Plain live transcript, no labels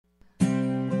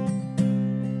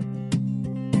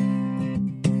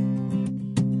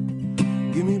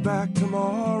Give me back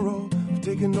tomorrow, I've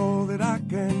taken all that I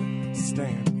can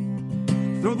stand.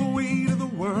 Throw the weight of the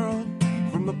world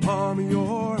from the palm of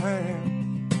your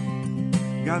hand.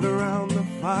 Gather round the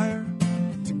fire,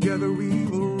 together we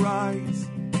will rise.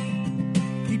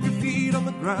 Keep your feet on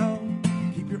the ground,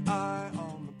 keep your eye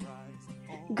on the prize.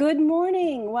 Good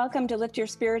morning. Welcome to Lift Your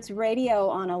Spirits Radio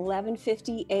on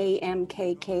 1150 AM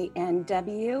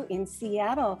KKNW in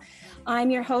Seattle. I'm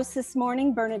your host this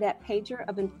morning, Bernadette Pajer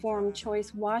of Informed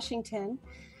Choice, Washington.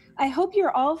 I hope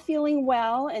you're all feeling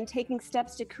well and taking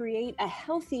steps to create a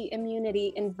healthy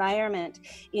immunity environment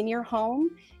in your home,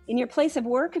 in your place of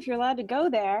work, if you're allowed to go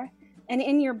there, and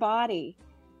in your body.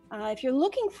 If you're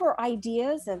looking for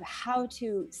ideas of how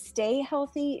to stay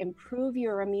healthy, improve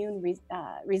your immune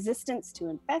resistance to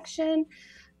infection,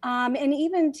 and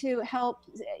even to help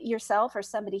yourself or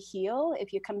somebody heal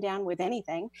if you come down with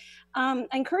anything, I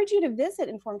encourage you to visit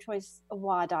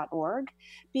informedchoicewa.org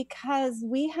because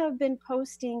we have been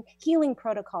posting healing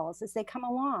protocols as they come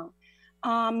along.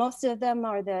 Most of them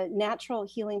are the natural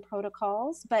healing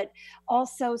protocols, but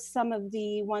also some of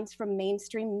the ones from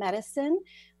mainstream medicine.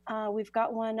 We've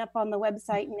got one up on the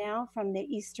website now from the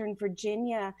Eastern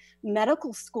Virginia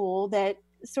Medical School that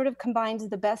sort of combines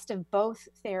the best of both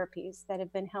therapies that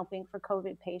have been helping for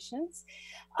COVID patients.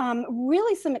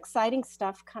 Really some exciting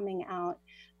stuff coming out.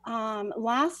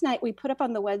 Last night we put up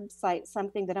on the website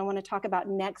something that I want to talk about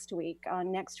next week, on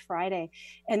next Friday,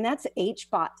 and that's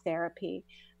HBOT therapy.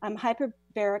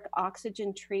 Hyperbaric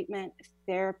oxygen treatment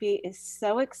therapy is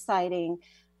so exciting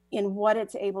in what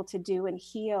it's able to do and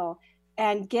heal.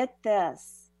 And get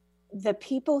this, the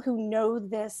people who know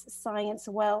this science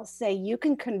well say you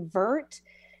can convert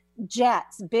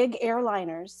jets, big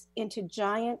airliners, into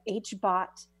giant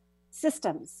HBOT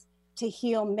systems to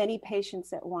heal many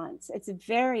patients at once. It's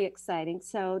very exciting.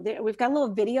 So we've got a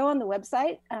little video on the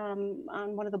website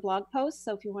on one of the blog posts.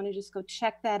 So if you want to just go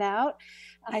check that out,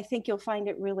 I think you'll find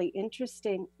it really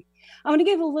interesting. I want to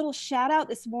give a little shout out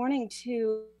this morning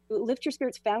to Lift Your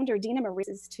Spirits founder, Dina Marie,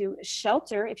 to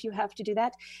shelter if you have to do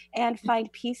that and find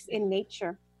peace in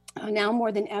nature. Now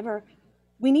more than ever,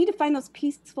 we need to find those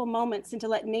peaceful moments and to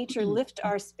let nature lift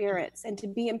our spirits and to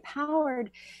be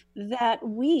empowered that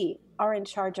we are in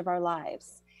charge of our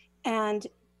lives and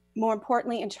more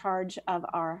importantly, in charge of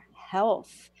our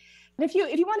health. And if you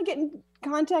want to get in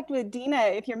contact with Dina,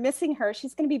 if you're missing her,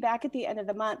 she's going to be back at the end of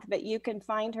the month, but you can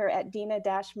find her at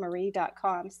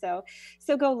dina-marie.com. So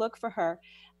go look for her.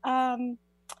 But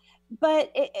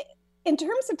in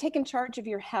terms of taking charge of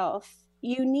your health,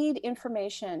 you need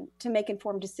information to make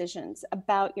informed decisions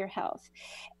about your health.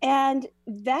 And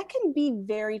that can be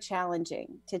very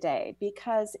challenging today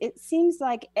because it seems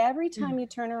like every time you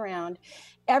turn around,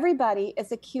 everybody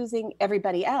is accusing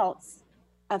everybody else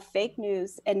of fake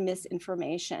news and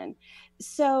misinformation.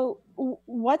 So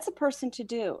what's a person to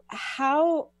do?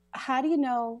 How do you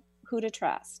know who to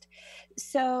trust?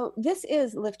 So this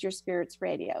is Lift Your Spirits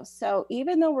Radio. So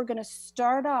even though we're going to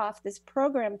start off this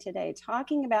program today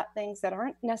talking about things that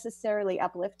aren't necessarily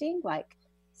uplifting, like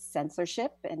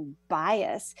censorship and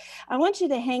bias, I want you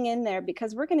to hang in there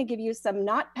because we're going to give you some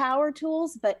not power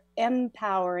tools, but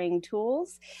empowering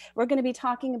tools. We're going to be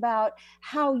talking about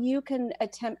how you can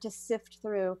attempt to sift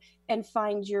through and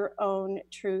find your own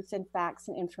truth and facts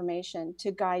and information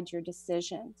to guide your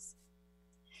decisions.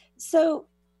 So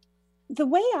the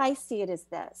way I see it is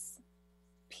this: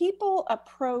 people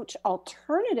approach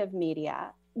alternative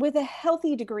media with a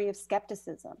healthy degree of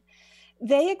skepticism.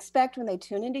 They expect when they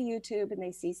tune into YouTube and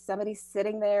they see somebody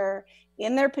sitting there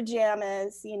in their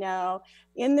pajamas,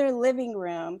 in their living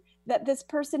room, that this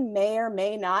person may or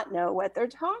may not know what they're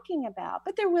talking about,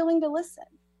 but they're willing to listen.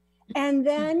 And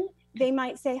then they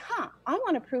might say, I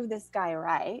want to prove this guy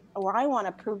right, or I want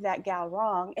to prove that gal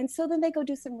wrong. And so then they go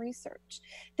do some research.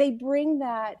 They bring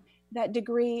that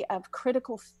degree of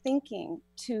critical thinking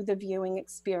to the viewing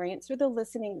experience or the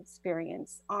listening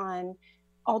experience on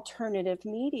alternative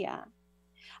media.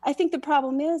 I think the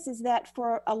problem is that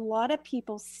for a lot of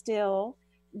people still,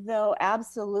 though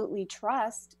absolutely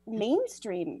trust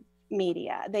mainstream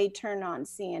media, they turn on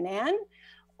CNN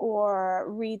or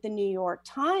read the New York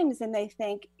Times and they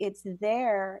think it's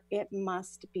there, it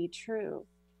must be true.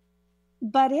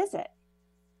 But is it?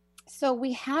 So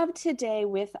we have today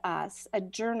with us a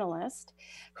journalist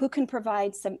who can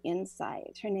provide some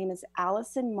insight. Her name is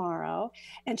Alison Morrow,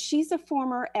 and she's a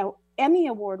former Emmy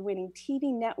Award-winning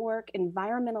TV network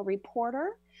environmental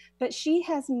reporter, but she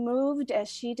has moved, as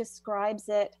she describes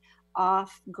it,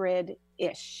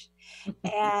 off-grid-ish,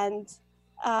 and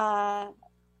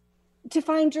to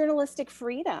find journalistic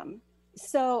freedom.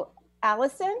 So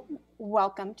Alison,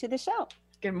 welcome to the show.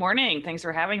 Good morning. Thanks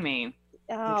for having me.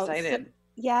 I'm excited.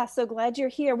 Yeah, so glad you're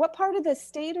here. What part of the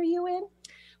state are you in?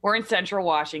 We're in Central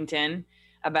Washington,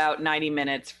 about 90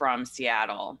 minutes from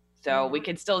Seattle. So we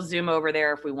can still Zoom over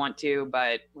there if we want to,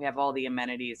 but we have all the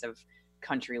amenities of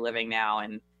country living now.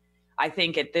 And I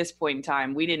think at this point in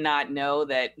time, we did not know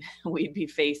that we'd be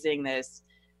facing this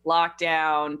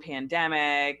lockdown,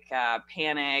 pandemic,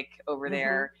 panic over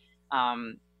there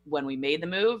when we made the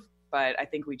move. But I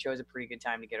think we chose a pretty good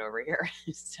time to get over here.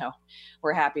 So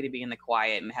we're happy to be in the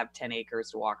quiet and have 10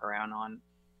 acres to walk around on.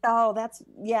 Oh, that's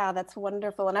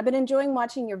wonderful. And I've been enjoying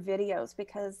watching your videos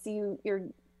because you're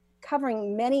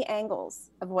covering many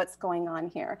angles of what's going on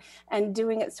here and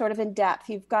doing it sort of in depth.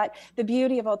 You've got the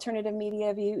beauty of alternative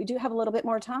media. You do have a little bit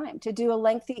more time to do a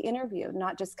lengthy interview,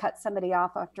 not just cut somebody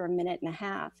off after a minute and a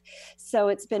half. So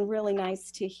it's been really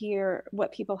nice to hear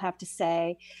what people have to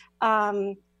say.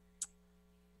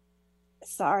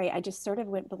 Sorry, I just sort of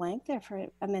went blank there for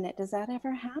a minute. Does that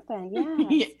ever happen?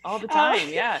 Yeah. All the time.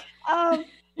 Yeah.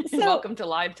 So, welcome to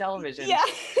live television. Yeah.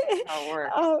 How it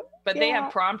works. But yeah. they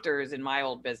have prompters in my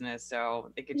old business, so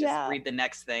they could just read the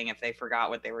next thing if they forgot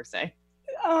what they were saying.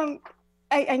 I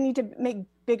need to make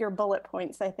bigger bullet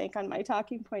points, I think, on my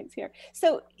talking points here.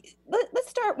 So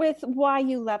let's start with why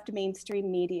you left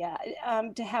mainstream media,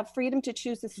 to have freedom to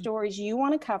choose the stories you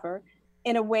want to cover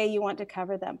in a way you want to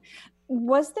cover them.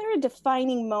 Was there a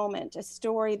defining moment, a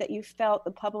story that you felt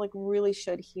the public really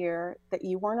should hear that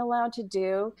you weren't allowed to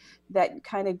do, that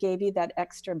kind of gave you that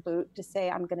extra boot to say,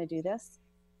 I'm going to do this?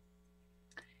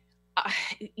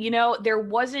 There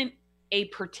wasn't a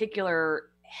particular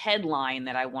headline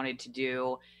that I wanted to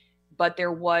do, but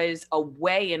there was a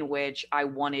way in which I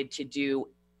wanted to do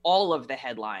all of the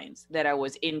headlines that I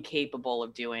was incapable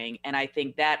of doing. And I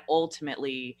think that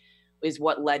ultimately is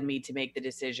what led me to make the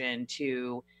decision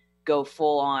to go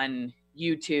full on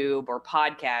YouTube or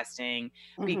podcasting,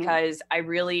 because I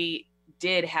really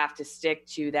did have to stick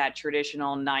to that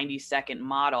traditional 90-second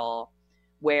model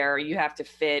where you have to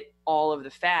fit all of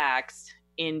the facts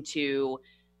into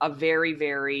a very,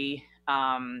 very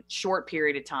short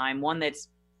period of time, one that's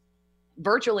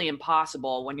virtually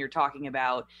impossible when you're talking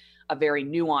about a very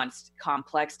nuanced,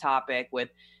 complex topic with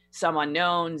some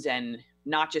unknowns and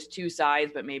not just two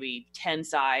sides, but maybe 10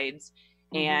 sides.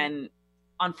 And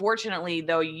unfortunately,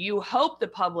 though, you hope the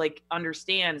public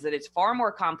understands that it's far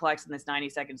more complex than this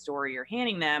 90-second story you're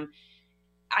handing them.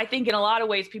 I think in a lot of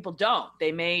ways, people don't.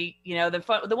 They may,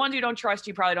 the ones who don't trust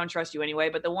you probably don't trust you anyway,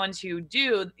 but the ones who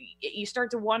do, you start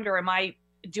to wonder, am I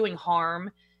doing harm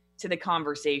to the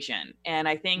conversation? And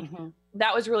I think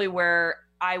that was really where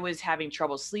I was having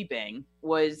trouble sleeping.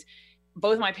 Was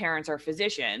both my parents are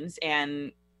physicians,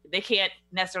 and they can't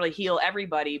necessarily heal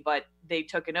everybody, but they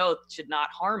took an oath to not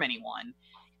harm anyone.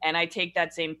 And I take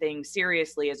that same thing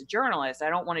seriously as a journalist. I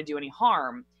don't want to do any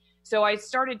harm. So I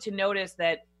started to notice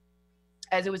that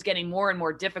as it was getting more and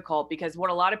more difficult, because what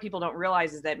a lot of people don't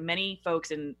realize is that many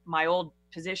folks in my old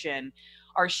position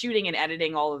are shooting and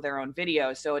editing all of their own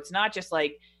videos. So it's not just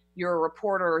like you're a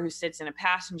reporter who sits in a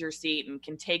passenger seat and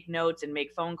can take notes and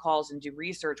make phone calls and do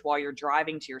research while you're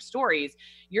driving to your stories.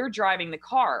 You're driving the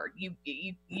car.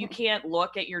 You can't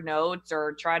look at your notes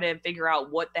or try to figure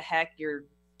out what the heck you're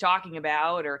talking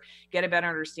about or get a better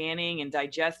understanding and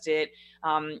digest it.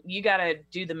 You got to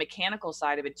do the mechanical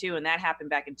side of it too. And that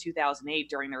happened back in 2008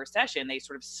 during the recession. They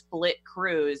sort of split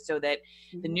crews so that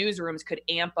the newsrooms could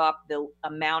amp up the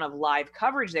amount of live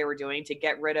coverage they were doing to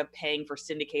get rid of paying for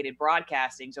syndicated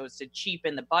broadcasting. So it's to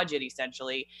cheapen the budget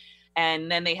essentially. And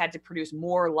then they had to produce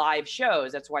more live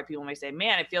shows. That's why people may say,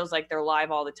 man, it feels like they're live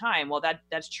all the time. Well,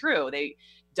 that's true. They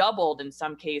doubled in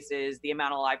some cases the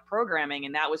amount of live programming.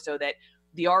 And that was so that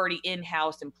the already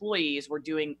in-house employees were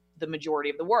doing the majority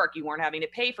of the work. You weren't having to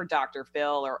pay for Dr.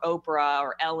 Phil or Oprah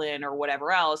or Ellen or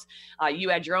whatever else. You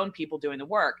had your own people doing the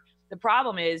work. The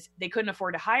problem is they couldn't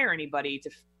afford to hire anybody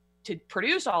to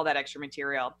produce all that extra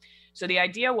material. So the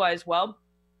idea was, well,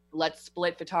 let's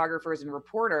split photographers and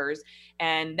reporters.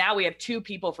 And now we have two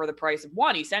people for the price of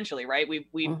one, essentially, right?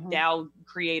 We've now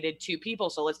created two people.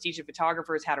 So let's teach the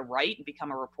photographers how to write and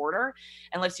become a reporter.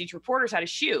 And let's teach reporters how to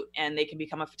shoot and they can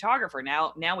become a photographer.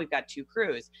 Now we've got two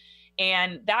crews.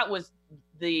 And that was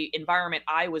the environment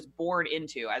I was born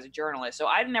into as a journalist. So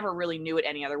I never really knew it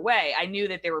any other way. I knew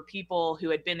that there were people who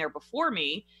had been there before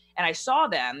me, and I saw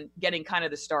them getting kind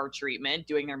of the star treatment,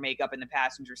 doing their makeup in the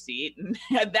passenger seat. And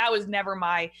that was never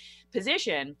my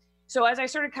position. So as I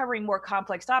started covering more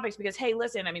complex topics, because, hey,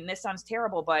 listen, I mean, this sounds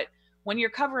terrible, but when you're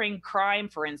covering crime,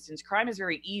 for instance, crime is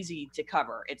very easy to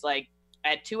cover. It's like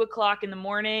at 2:00 in the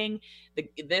morning,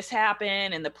 this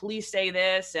happened and the police say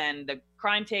this and the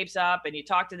crime tape's up and you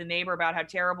talk to the neighbor about how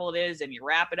terrible it is and you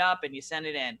wrap it up and you send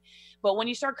it in. But when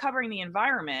you start covering the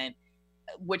environment,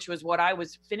 which was what I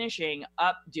was finishing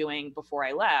up doing before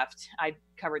I left. I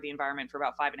covered the environment for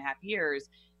about 5.5 years.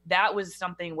 That was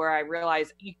something where I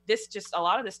realized a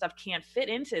lot of this stuff can't fit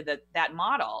into that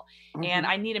model. Mm-hmm. And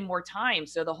I needed more time.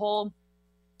 So the whole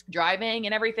driving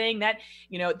and everything that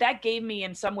gave me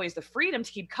in some ways the freedom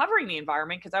to keep covering the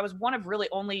environment, because I was one of really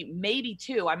only maybe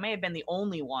two. I may have been the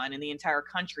only one in the entire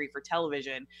country for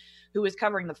television who was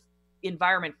covering the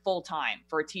environment full time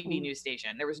for a TV news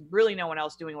station. There was really no one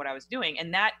else doing what I was doing.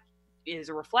 And that is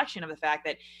a reflection of the fact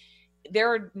that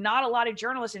there are not a lot of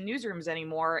journalists in newsrooms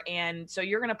anymore. And so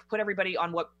you're going to put everybody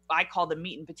on what I call the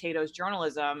meat and potatoes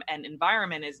journalism, and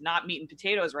environment is not meat and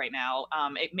potatoes right now.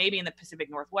 It maybe in the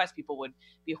Pacific Northwest, people would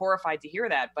be horrified to hear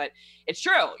that, but it's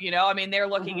true. They're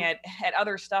looking at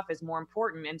other stuff as more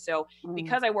important. And so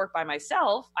because I work by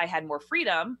myself, I had more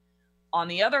freedom. On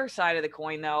the other side of the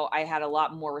coin, though, I had a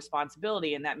lot more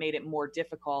responsibility, and that made it more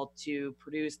difficult to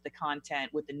produce the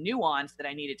content with the nuance that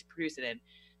I needed to produce it in.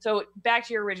 So back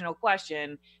to your original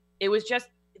question, it was just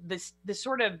this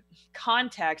sort of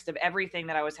context of everything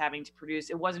that I was having to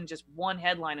produce. It wasn't just one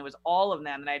headline. It was all of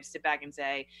them. And I had to sit back and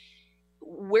say,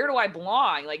 where do I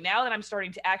belong? Like, now that I'm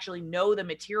starting to actually know the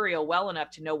material well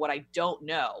enough to know what I don't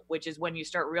know, which is when you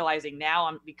start realizing now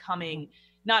I'm becoming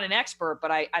not an expert, but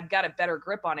I've got a better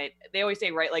grip on it. They always say,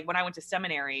 right, like when I went to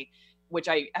seminary, which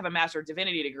I have a Master of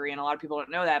Divinity degree, and a lot of people don't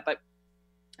know that, but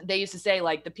they used to say,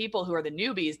 like, the people who are the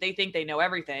newbies, they think they know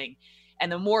everything.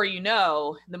 And the more you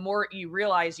know, the more you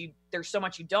realize there's so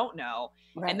much you don't know.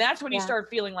 Right. And that's when you start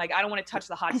feeling like, I don't want to touch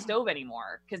the hot stove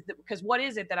anymore, because what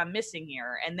is it that I'm missing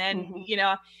here? And then,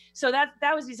 so that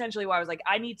was essentially why I was like,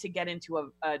 I need to get into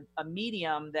a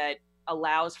medium that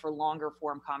allows for longer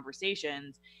form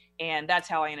conversations. And that's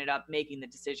how I ended up making the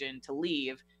decision to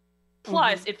leave.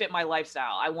 Plus, it fit my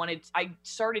lifestyle. I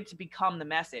started to become the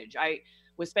message. I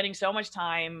was spending so much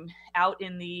time out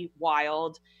in the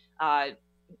wild,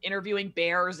 interviewing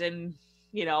bears and,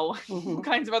 all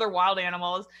kinds of other wild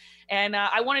animals. And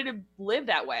I wanted to live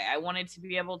that way. I wanted to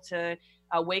be able to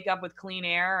wake up with clean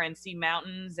air and see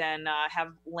mountains and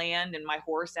have land and my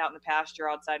horse out in the pasture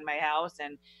outside my house.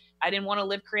 And I didn't want to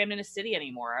live crammed in a city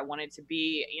anymore. I wanted to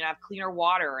be, have cleaner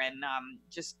water and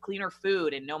just cleaner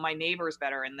food and know my neighbors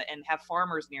better and have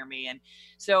farmers near me. And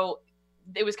so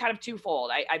it was kind of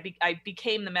twofold. I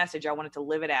became the message. I wanted to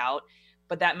live it out,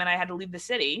 but that meant I had to leave the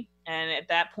city. And at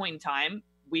that point in time,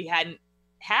 we hadn't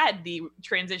had the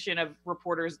transition of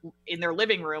reporters in their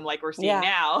living room like we're seeing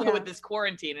now with this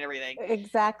quarantine and everything.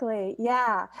 Exactly.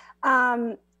 Yeah.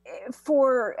 As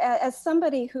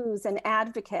somebody who's an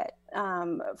advocate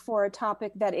for a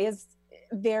topic that is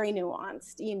very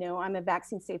nuanced, I'm a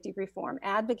vaccine safety reform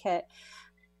advocate.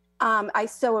 I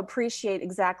so appreciate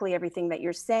exactly everything that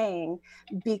you're saying,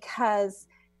 because,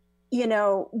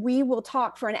 we will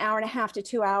talk for an hour and a half to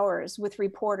 2 hours with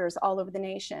reporters all over the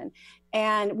nation,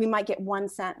 and we might get one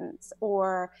sentence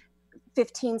or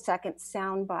 15-second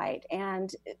soundbite.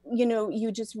 And, you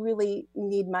just really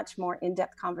need much more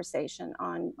in-depth conversation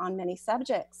on many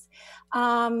subjects.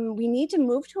 We need to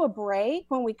move to a break.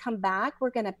 When we come back, we're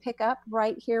going to pick up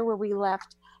right here where we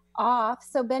left off.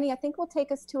 So Benny, I think we'll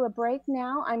take us to a break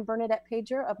now. I'm Bernadette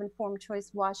Pajer of Informed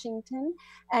Choice Washington,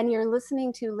 and you're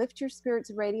listening to Lift Your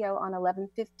Spirits Radio on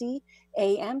 1150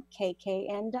 AM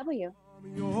KKNW.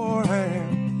 Your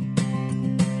hand,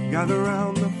 gather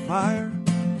around the fire,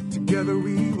 together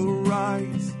we will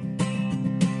rise.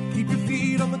 Keep your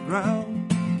feet on the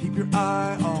ground, keep your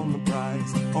eye on the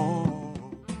prize. Oh.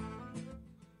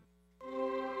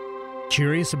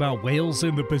 Curious about whales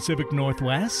in the Pacific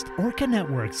Northwest? Orca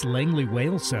Network's Langley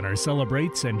Whale Center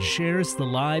celebrates and shares the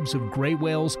lives of gray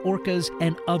whales, orcas,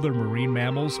 and other marine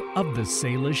mammals of the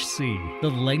Salish Sea. The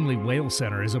Langley Whale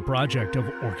Center is a project of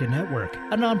Orca Network,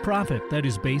 a nonprofit that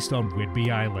is based on Whidbey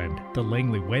Island. The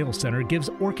Langley Whale Center gives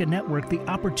Orca Network the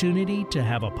opportunity to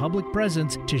have a public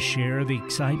presence to share the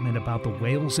excitement about the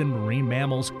whales and marine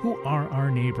mammals who are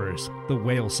our neighbors. The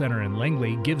Whale Center in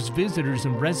Langley gives visitors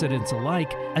and residents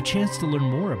alike a chance to learn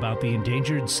more about the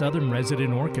endangered southern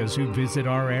resident orcas who visit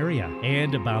our area,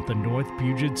 and about the North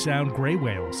Puget Sound gray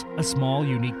whales, a small,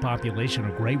 unique population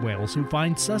of gray whales who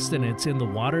find sustenance in the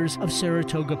waters of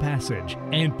Saratoga Passage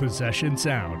and Possession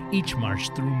Sound each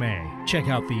March through May. Check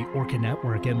out the Orca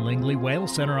Network and Langley Whale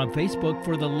Center on Facebook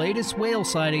for the latest whale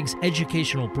sightings,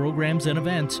 educational programs, and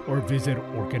events, or visit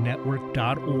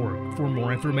orcanetwork.org for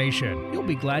more information. You'll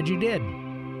be glad you did.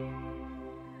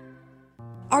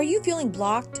 Are you feeling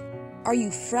blocked? Are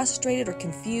you frustrated or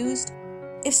confused?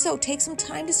 If so, take some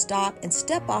time to stop and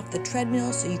step off the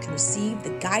treadmill so you can receive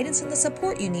the guidance and the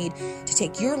support you need to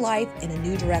take your life in a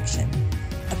new direction.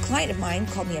 A client of mine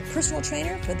called me a personal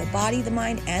trainer for the body, the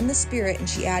mind, and the spirit, and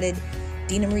she added,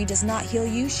 Dina Marie does not heal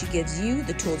you. She gives you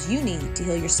the tools you need to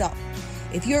heal yourself.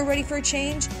 If you're ready for a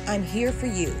change, I'm here for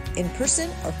you. In-person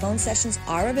or phone sessions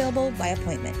are available by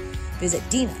appointment. Visit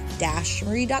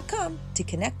dina-marie.com to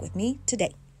connect with me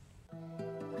today.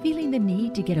 Feeling the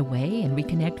need to get away and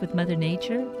reconnect with Mother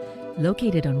Nature?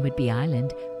 Located on Whidbey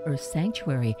Island, Earth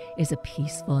Sanctuary is a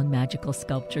peaceful and magical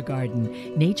sculpture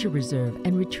garden, nature reserve,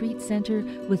 and retreat center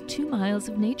with 2 miles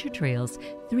of nature trails,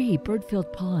 3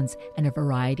 bird-filled ponds, and a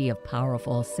variety of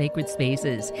powerful sacred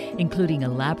spaces, including a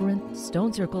labyrinth,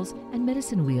 stone circles, and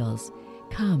medicine wheels.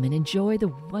 Come and enjoy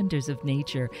the wonders of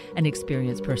nature and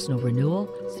experience personal renewal,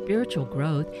 spiritual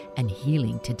growth, and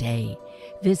healing today.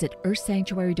 Visit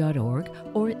earthsanctuary.org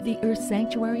or the Earth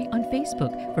Sanctuary on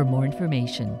Facebook for more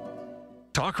information.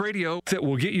 Talk radio that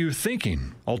will get you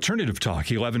thinking. Alternative Talk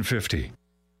 1150.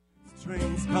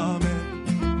 Trains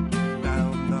coming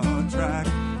down the track.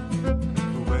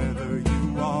 Whether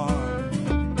you are,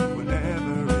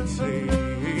 whenever it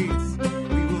takes,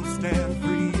 we will stand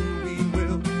free, we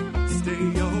will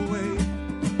stay away.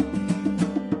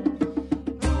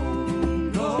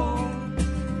 Don't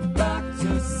go back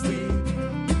to sleep.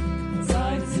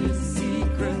 Science is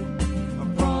secret, a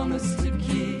promise to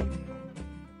keep.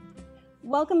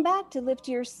 Welcome back to Lift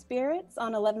Your Spirits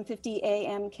on 1150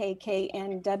 AM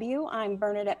KKNW. I'm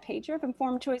Bernadette Pajer of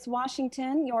Informed Choice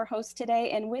Washington, your host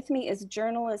today, and with me is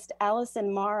journalist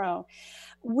Alison Morrow.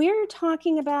 We're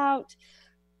talking about,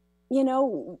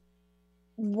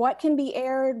 what can be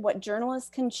aired, what journalists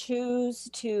can choose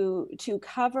to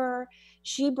cover.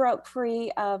 She broke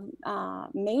free of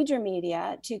major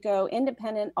media to go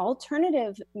independent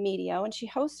alternative media, and she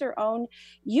hosts her own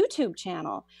YouTube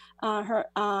channel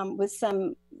with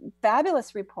some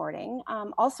fabulous reporting,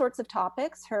 all sorts of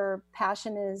topics. Her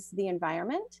passion is the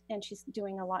environment, and she's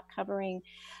doing a lot covering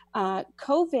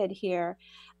COVID here.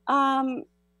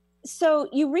 So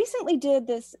you recently did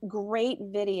this great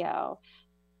video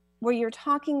where you're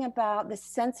talking about the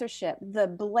censorship, the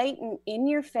blatant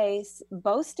in-your-face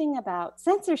boasting about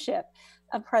censorship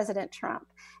of President Trump.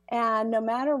 And no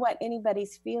matter what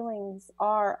anybody's feelings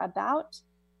are about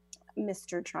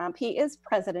Mr. Trump, he is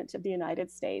president of the United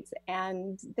States.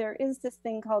 And there is this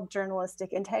thing called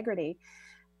journalistic integrity.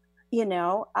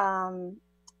 To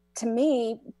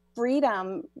me,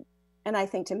 freedom, and I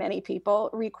think to many people,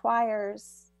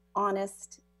 requires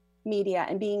honest media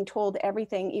and being told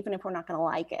everything, even if we're not going to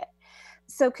like it.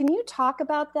 So can you talk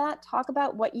about that? Talk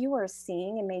about what you are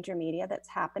seeing in major media that's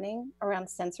happening around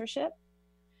censorship?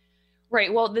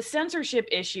 Right. Well, the censorship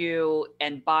issue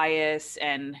and bias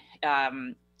and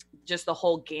just the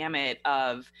whole gamut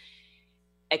of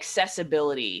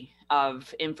accessibility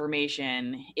of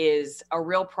information is a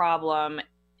real problem,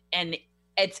 and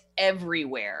it's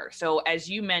everywhere. So as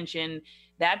you mentioned,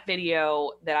 that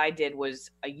video that I did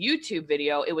was a YouTube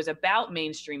video. It was about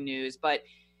mainstream news, but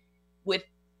with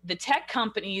the tech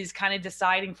companies kind of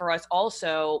deciding for us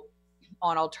also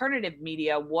on alternative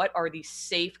media, what are these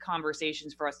safe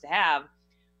conversations for us to have?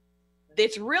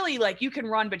 It's really like you can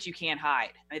run, but you can't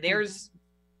hide. There's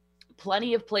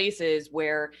plenty of places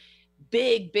where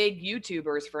big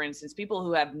YouTubers, for instance, people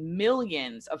who have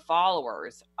millions of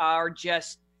followers are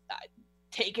just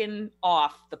taken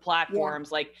off the platforms.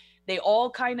 Yeah. Like they all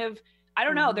kind of, I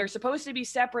don't know, they're supposed to be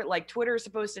separate. Like Twitter is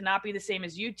supposed to not be the same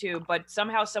as YouTube, but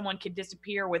somehow someone can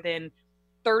disappear within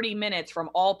 30 minutes from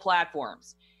all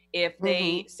platforms if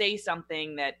they say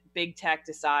something that big tech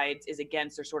decides is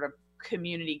against their sort of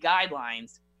community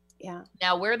guidelines. Yeah.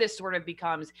 Now, where this sort of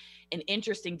becomes an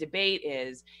interesting debate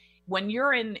is when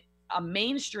you're in a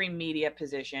mainstream media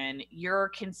position, you're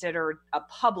considered a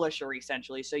publisher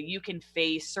essentially. So you can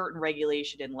face certain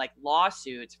regulation and like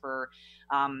lawsuits for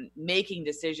making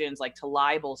decisions like to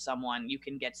libel someone. You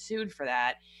can get sued for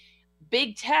that.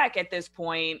 Big tech at this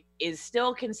point is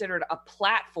still considered a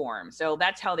platform. So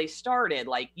that's how they started.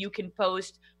 Like you can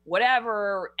post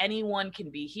whatever, anyone can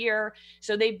be here.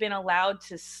 So they've been allowed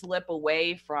to slip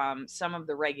away from some of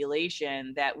the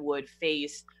regulation that would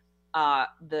face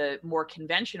the more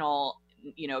conventional,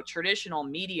 traditional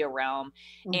media realm.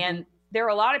 And there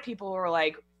are a lot of people who are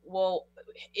like, well,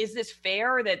 is this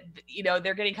fair that,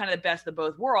 they're getting kind of the best of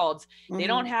both worlds? They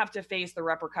don't have to face the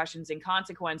repercussions and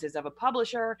consequences of a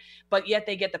publisher, but yet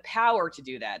they get the power to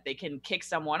do that. They can kick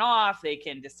someone off. They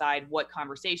can decide what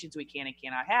conversations we can and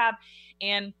cannot have.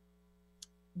 And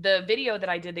the video that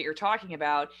I did that you're talking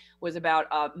about was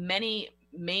about many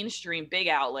mainstream big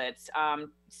outlets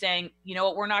saying, you know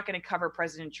what, we're not going to cover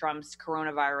President Trump's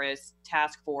coronavirus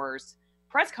task force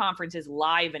press conferences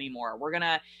live anymore. We're going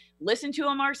to listen to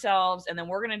them ourselves, and then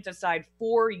we're going to decide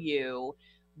for you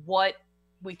what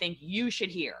we think you should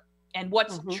hear and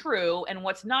what's true and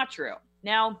what's not true.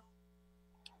 Now,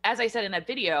 as I said in that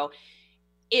video,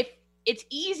 if it's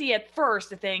easy at first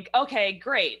to think, okay,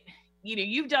 great,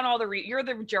 you've done all you're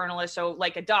the journalist, so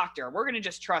like a doctor, we're going to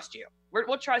just trust you.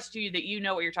 We'll trust you that you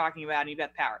know what you're talking about and you've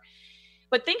got power.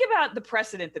 But think about the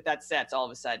precedent that sets all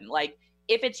of a sudden. Like,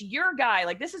 if it's your guy,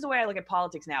 like, this is the way I look at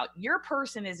politics now. Your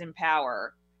person is in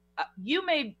power. You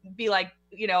may be like,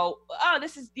 oh,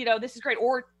 this is great,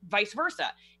 or vice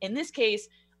versa. In this case,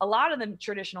 a lot of the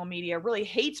traditional media really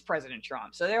hates President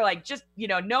Trump. So they're like, just,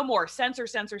 no more,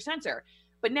 censor.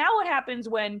 But now what happens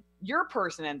when your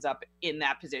person ends up in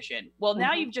that position? Well,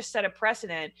 now you've just set a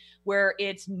precedent where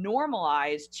it's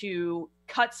normalized to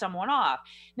cut someone off.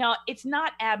 Now, it's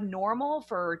not abnormal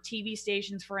for TV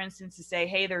stations, for instance, to say,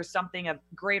 hey, there's something of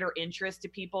greater interest to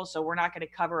people, so we're not going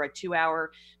to cover a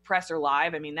 2-hour presser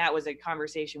live. I mean, that was a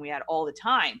conversation we had all the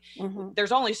time.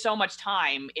 There's only so much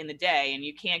time in the day, and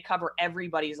you can't cover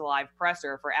everybody's live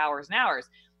presser for hours and hours.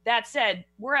 That said,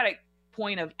 we're at a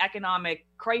point of economic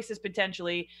crisis,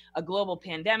 potentially a global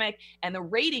pandemic, and the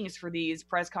ratings for these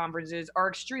press conferences are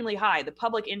extremely high. The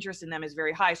public interest in them is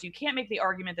very high. So you can't make the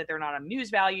argument that they're not of news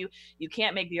value. You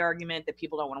can't make the argument that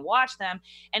people don't want to watch them.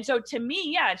 And so to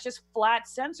me, yeah, it's just flat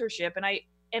censorship. And I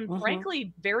am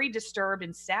frankly very disturbed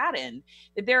and saddened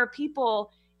that there are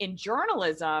people in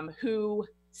journalism who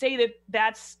say that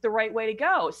that's the right way to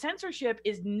go. Censorship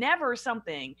is never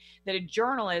something that a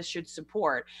journalist should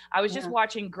support. I was just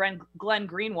watching Glenn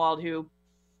Greenwald, who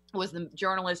was the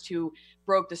journalist who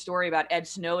broke the story about Ed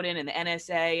Snowden and the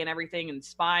NSA and everything and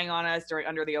spying on us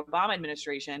under the Obama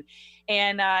administration.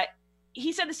 And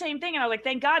he said the same thing. And I was like,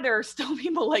 thank God there are still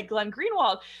people like Glenn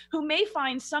Greenwald who may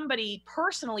find somebody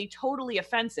personally totally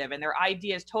offensive and their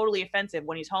ideas totally offensive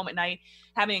when he's home at night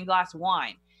having a glass of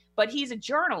wine. But he's a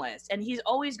journalist, and he's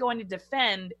always going to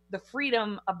defend the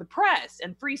freedom of the press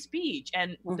and free speech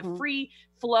and the free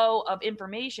flow of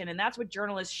information. And that's what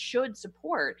journalists should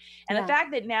support. And the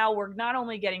fact that now we're not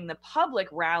only getting the public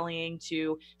rallying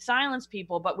to silence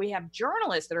people, but we have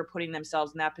journalists that are putting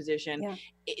themselves in that position.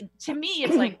 To me,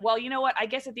 it's like, well, you know what? I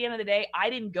guess at the end of the day, I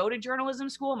didn't go to journalism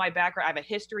school. My background, I have a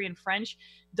history and French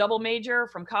double major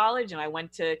from college, and I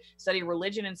went to study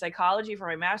religion and psychology for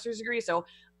my master's degree. So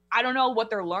I don't know what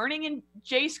they're learning in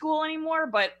J school anymore,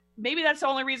 but maybe that's the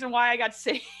only reason why I got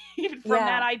saved from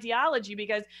that ideology,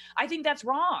 because I think that's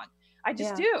wrong. I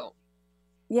just do.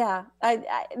 Yeah,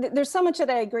 there's so much that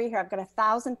I agree here. I've got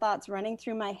 1,000 thoughts running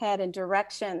through my head and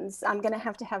directions. I'm going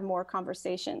to have more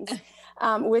conversations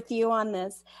with you on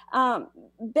this.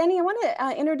 Benny, I want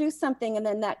to introduce something, and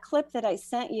then that clip that I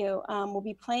sent you will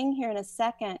be playing here in a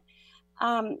second.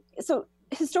 So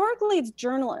historically, it's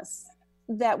journalists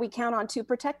that we count on to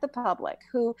protect the public,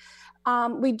 who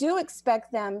we do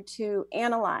expect them to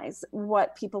analyze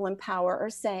what people in power are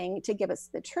saying to give us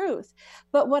the truth.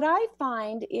 But what I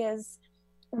find is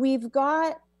we've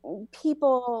got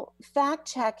people fact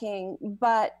checking,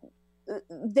 but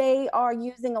they are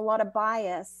using a lot of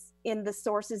bias in the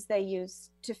sources they use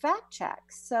to fact check.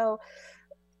 So,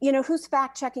 who's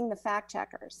fact checking the fact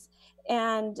checkers?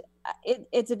 And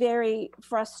it's very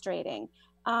frustrating.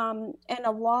 And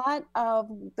a lot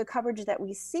of the coverage that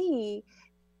we see,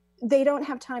 they don't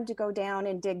have time to go down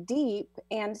and dig deep.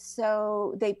 And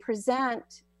so they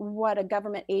present what a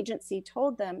government agency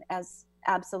told them as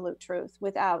absolute truth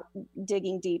without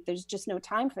digging deep. There's just no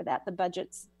time for that. The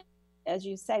budgets, as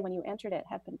you say, when you entered it,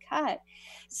 have been cut.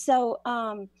 So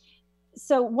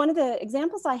one of the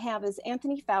examples I have is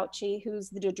Anthony Fauci,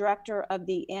 who's the director of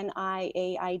the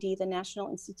NIAID, the National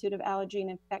Institute of Allergy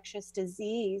and Infectious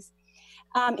Disease.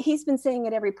 He's been saying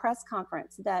at every press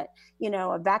conference that,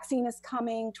 a vaccine is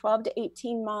coming, 12 to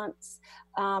 18 months.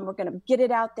 We're going to get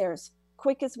it out there as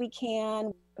quick as we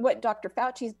can. What Dr.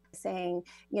 Fauci's saying,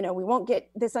 we won't get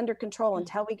this under control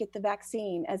until we get the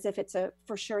vaccine, as if it's a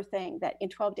for sure thing that in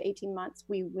 12 to 18 months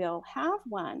we will have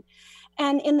one.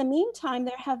 And in the meantime,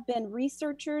 there have been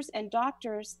researchers and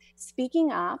doctors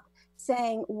speaking up,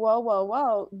 saying,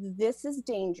 whoa, this is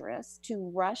dangerous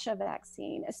to rush a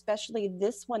vaccine, especially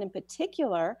this one in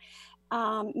particular,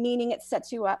 meaning it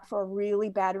sets you up for a really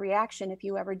bad reaction if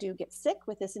you ever do get sick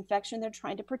with this infection they're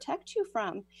trying to protect you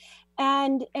from.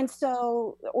 And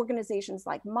so organizations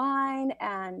like mine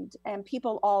and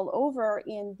people all over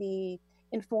in the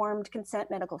informed consent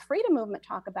medical freedom movement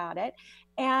talk about it.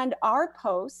 And our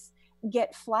posts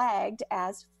get flagged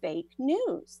as fake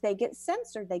news. They get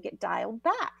censored, they get dialed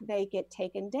back, they get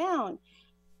taken down.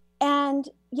 And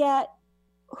yet,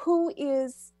 who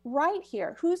is right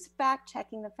here? Who's fact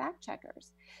checking the fact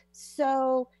checkers?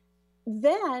 So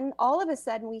then all of a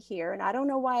sudden we hear, and I don't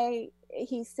know why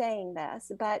he's saying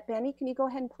this, but Benny, can you go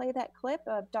ahead and play that clip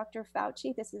of Dr.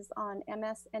 Fauci? This is on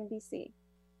MSNBC.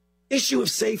 issue of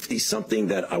safety, something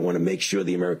that I want to make sure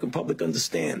the American public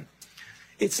understand.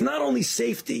 It's not only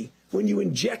safety when you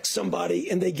inject somebody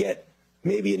and they get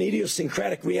maybe an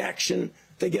idiosyncratic reaction,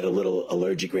 they get a little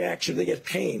allergic reaction, they get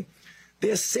pain.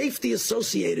 There's safety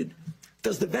associated.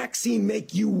 Does the vaccine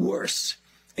make you worse?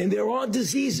 And there are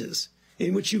diseases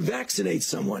in which you vaccinate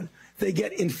someone, they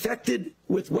get infected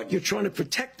with what you're trying to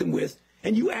protect them with,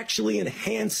 and you actually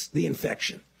enhance the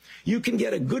infection. You can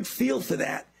get a good feel for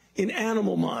that in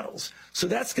animal models. So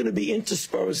that's going to be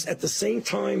interspersed at the same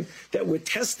time that we're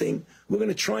testing. We're going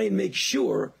to try and make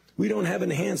sure we don't have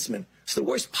enhancement. So the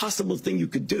worst possible thing you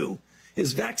could do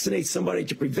is vaccinate somebody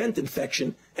to prevent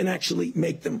infection and actually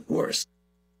make them worse.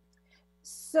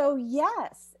 So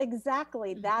yes,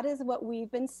 exactly. That is what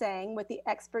we've been saying, what the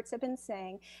experts have been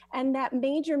saying, and that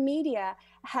major media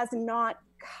has not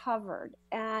covered.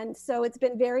 And so it's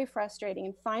been very frustrating.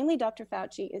 And finally, Dr.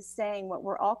 Fauci is saying what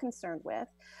we're all concerned with,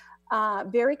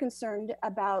 very concerned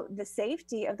about the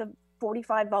safety of the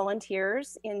 45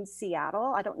 volunteers in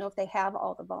Seattle. I don't know if they have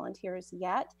all the volunteers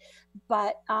yet,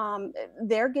 but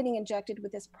they're getting injected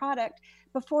with this product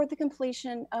before the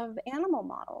completion of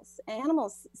animal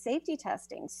safety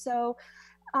testing. So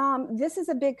this is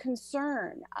a big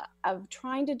concern of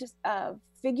trying to just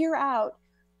figure out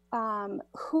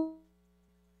who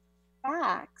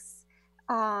acts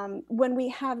when we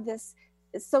have this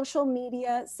social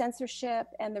media censorship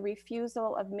and the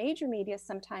refusal of major media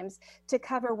sometimes to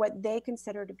cover what they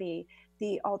consider to be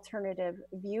the alternative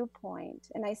viewpoint.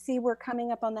 And I see we're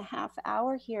coming up on the half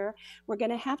hour here. We're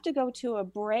going to have to go to a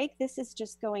break. This is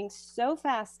just going so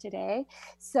fast today.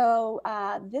 So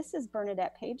this is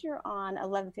Bernadette Pajer on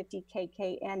 1150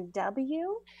 KKNW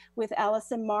with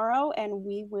Alison Morrow, and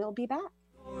we will be back.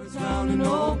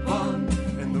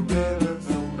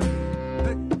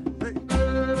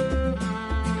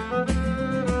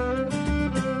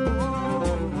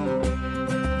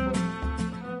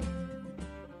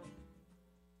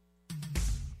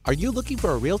 Are you looking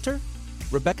for a realtor?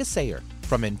 Rebecca Sayer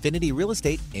from Infinity Real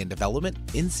Estate and Development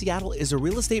in Seattle is a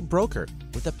real estate broker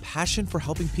with a passion for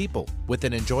helping people with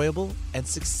an enjoyable and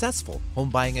successful home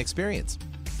buying experience.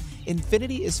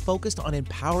 Infinity is focused on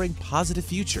empowering positive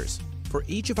futures for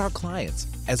each of our clients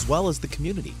as well as the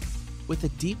community. With a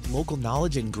deep local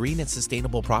knowledge in green and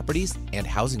sustainable properties and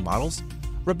housing models,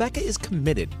 Rebecca is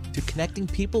committed to connecting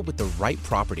people with the right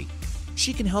property.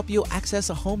 She can help you access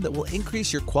a home that will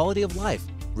increase your quality of life,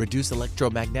 reduce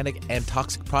electromagnetic and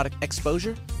toxic product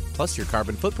exposure, plus your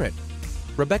carbon footprint.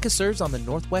 Rebecca serves on the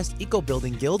Northwest Eco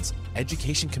Building Guild's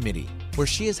Education Committee, where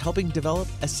she is helping develop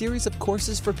a series of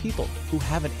courses for people who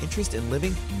have an interest in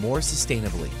living more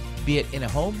sustainably, be it in a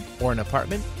home or an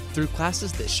apartment, through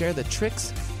classes that share the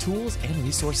tricks, tools, and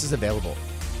resources available.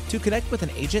 To connect with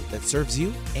an agent that serves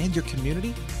you and your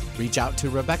community, reach out to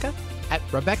Rebecca at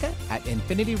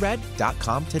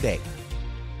infinityred.com today.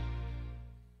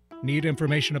 Need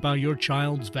information about your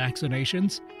child's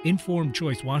vaccinations? Informed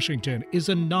Choice Washington is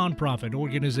a nonprofit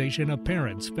organization of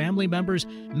parents, family members,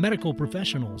 medical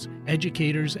professionals,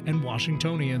 educators, and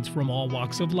Washingtonians from all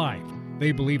walks of life.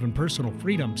 They believe in personal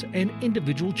freedoms and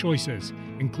individual choices,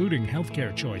 including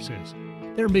healthcare choices.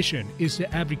 Their mission is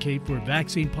to advocate for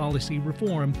vaccine policy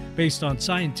reform based on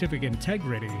scientific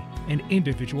integrity and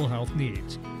individual health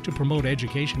needs, to promote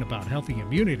education about healthy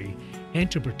immunity,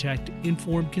 and to protect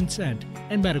informed consent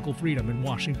and medical freedom in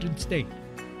Washington state.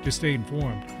 To stay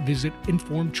informed, visit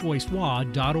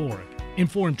informedchoicewa.org.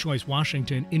 Informed Choice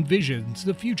Washington envisions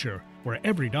the future where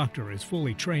every doctor is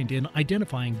fully trained in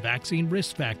identifying vaccine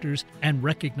risk factors and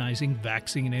recognizing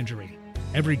vaccine injury.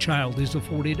 Every child is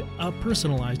afforded a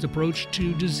personalized approach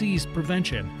to disease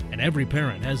prevention, and every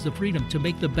parent has the freedom to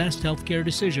make the best healthcare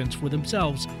decisions for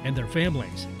themselves and their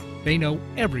families. They know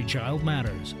every child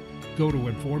matters. Go to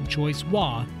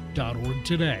informedchoicewa.org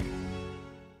today.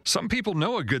 Some people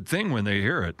know a good thing when they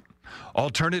hear it.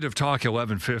 Alternative Talk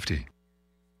 1150.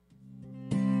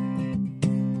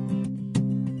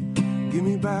 Give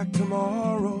me back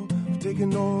tomorrow,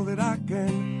 taking all that I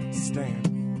can stand.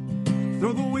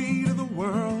 Throw the weight of the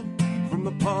world from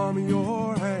the palm of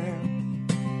your hand.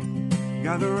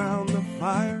 Gather round the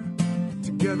fire,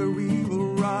 together we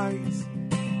will rise.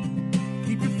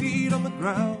 Keep your feet on the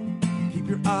ground, keep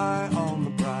your eye on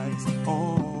the prize.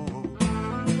 Oh,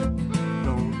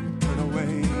 don't turn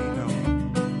away, no,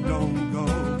 don't go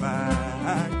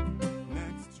back.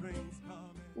 Next train's coming.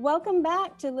 Welcome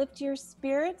back to Lift Your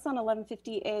Spirits on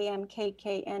 1150 AM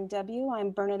KKNW.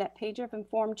 I'm Bernadette Pajer of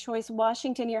Informed Choice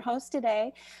Washington, your host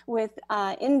today, with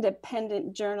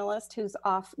independent journalist who's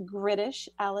off-gridish,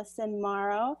 Alison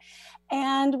Morrow.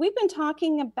 And we've been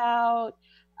talking about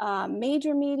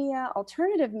major media,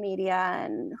 alternative media,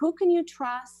 and who can you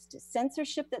trust,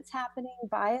 censorship that's happening,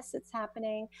 bias that's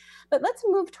happening. But let's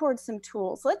move towards some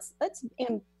tools. Let's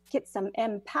get some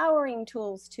empowering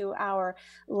tools to our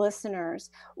listeners.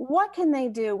 What can they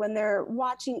do when they're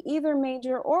watching either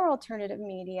major or alternative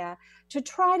media to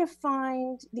try to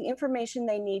find the information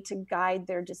they need to guide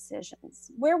their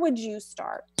decisions? Where would you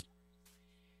start?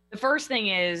 The first thing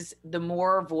is, the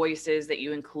more voices that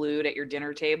you include at your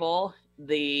dinner table,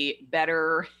 the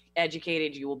better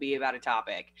educated you will be about a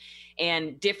topic,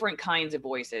 and different kinds of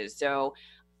voices. So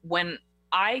when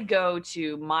I go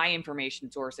to my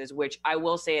information sources, which I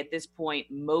will say at this point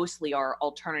mostly are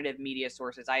alternative media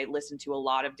sources. I listen to a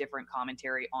lot of different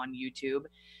commentary on YouTube,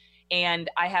 and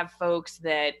I have folks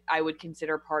that I would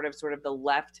consider part of sort of the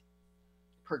left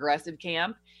progressive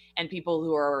camp, and people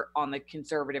who are on the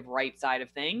conservative right side of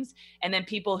things, and then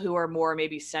people who are more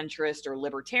maybe centrist or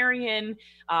libertarian.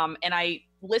 And I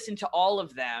listen to all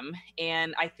of them.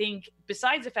 And I think,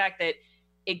 besides the fact that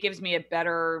it gives me a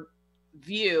better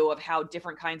view of how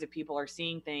different kinds of people are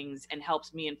seeing things and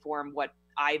helps me inform what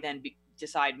I then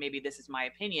decide maybe this is my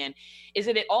opinion, is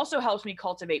that it also helps me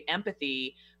cultivate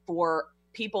empathy for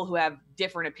people who have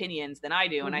different opinions than I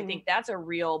do. And I think that's a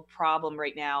real problem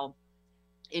right now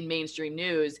in mainstream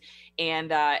news,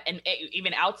 and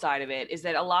even outside of it, is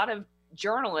that a lot of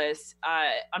journalists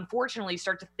unfortunately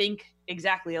start to think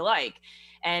exactly alike,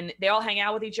 and they all hang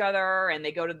out with each other, and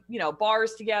they go to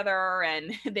bars together,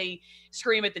 and they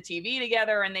scream at the TV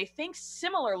together, and they think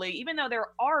similarly, even though there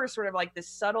are sort of like this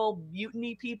subtle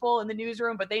mutiny people in the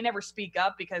newsroom, but they never speak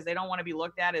up because they don't want to be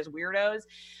looked at as weirdos.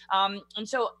 And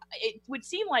so it would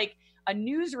seem like a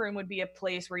newsroom would be a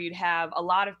place where you'd have a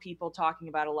lot of people talking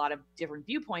about a lot of different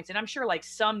viewpoints. And I'm sure like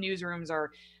some newsrooms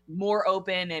are more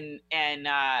open and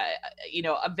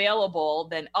available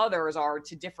than others are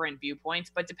to different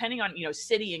viewpoints. But depending on,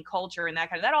 city and culture and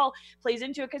that all plays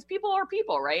into it, because people are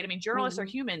people, right? I mean, journalists are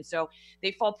humans, so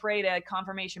they fall prey to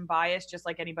confirmation bias just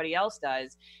like anybody else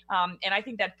does. And I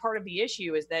think that part of the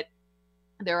issue is that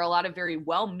there are a lot of very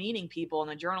well-meaning people in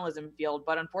the journalism field,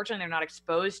 but unfortunately they're not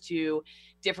exposed to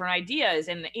different ideas.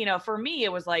 And, for me,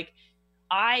 it was like,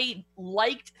 I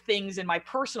liked things in my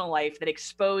personal life that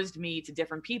exposed me to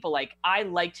different people. Like, I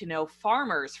like to know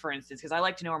farmers, for instance, because I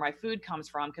like to know where my food comes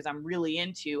from, because I'm really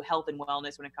into health and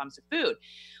wellness when it comes to food.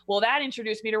 Well, that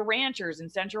introduced me to ranchers in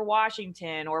Central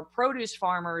Washington, or produce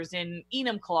farmers in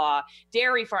Enumclaw,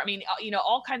 dairy farm. I mean,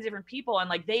 all kinds of different people. And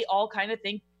like, they all kind of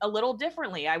think a little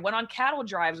differently. I went on cattle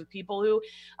drives with people who,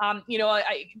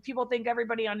 people think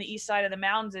everybody on the east side of the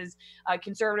mountains is a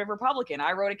conservative Republican.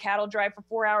 I rode a cattle drive for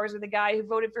 4 hours with a guy who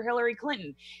voted for Hillary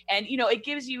Clinton. And, it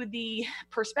gives you the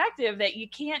perspective that you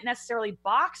can't necessarily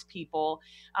box people.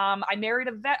 I married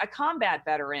a combat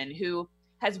veteran who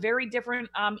has very different,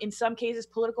 in some cases,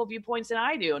 political viewpoints than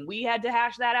I do. And we had to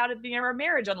hash that out at the beginning of our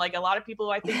marriage, unlike a lot of people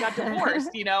who I think got divorced,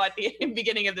 at the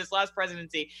beginning of this last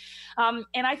presidency. And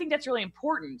I think that's really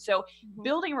important. So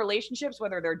building relationships,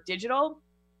 whether they're digital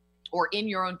or in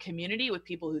your own community with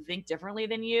people who think differently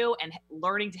than you, and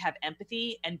learning to have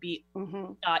empathy and be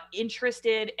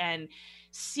interested and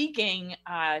seeking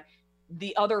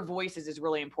the other voices is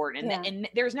really important. And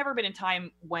there's never been a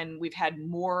time when we've had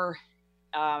more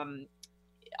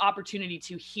opportunity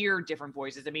to hear different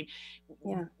voices. I mean,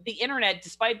 the internet,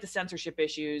 despite the censorship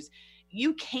issues,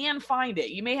 you can find it.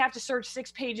 You may have to search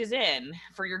 6 pages in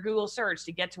for your Google search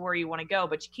to get to where you want to go,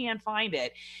 but you can find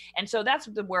it. And so that's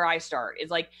where I start, is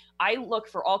like, I look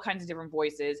for all kinds of different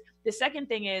voices. The second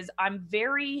thing is, I'm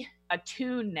very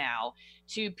attuned now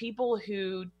to people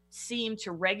who seem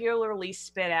to regularly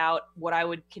spit out what I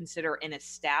would consider an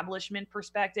establishment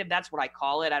perspective. That's what I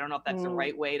call it. I don't know if that's the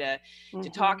right way to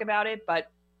talk about it, but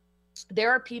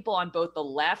there are people on both the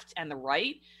left and the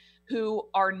right who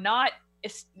are not,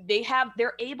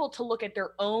 they're able to look at their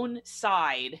own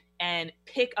side and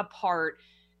pick apart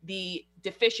the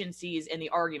deficiencies in the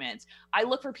arguments. I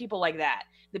look for people like that.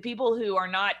 The people who are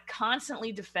not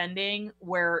constantly defending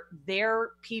where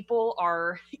their people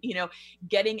are,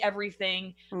 getting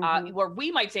everything, where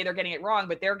we might say they're getting it wrong,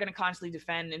 but they're going to constantly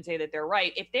defend and say that they're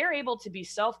right. If they're able to be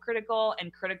self-critical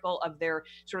and critical of their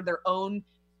own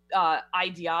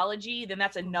ideology, then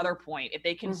that's another point. If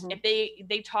they can, if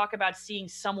they talk about seeing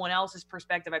someone else's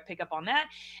perspective, I pick up on that.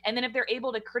 And then if they're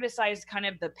able to criticize kind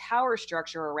of the power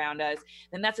structure around us,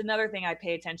 then that's another thing I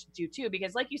pay attention to too.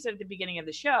 Because like you said at the beginning of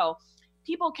the show,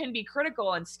 people can be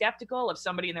critical and skeptical of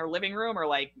somebody in their living room, or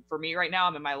like for me right now,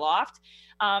 I'm in my loft.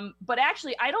 But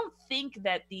actually, I don't think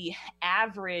that the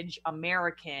average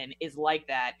American is like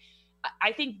that.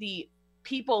 I think the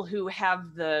people who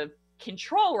have the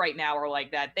control right now are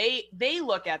like that. They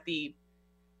look at the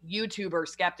YouTuber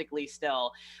skeptically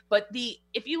still. But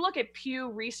if you look at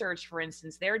Pew Research, for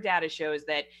instance, their data shows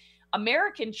that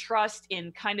American trust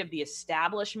in kind of the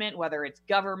establishment, whether it's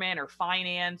government or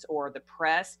finance or the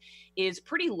press, is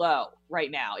pretty low right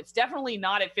now. It's definitely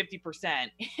not at 50%.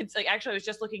 It's like, actually, I was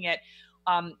just looking at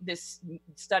this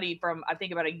study from, I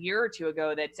think, about a year or two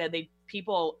ago that said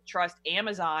people trust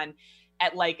Amazon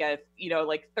at like 38%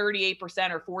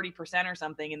 or 40% or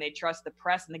something, and they trust the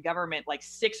press and the government like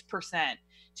 6%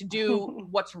 to do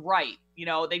what's right. They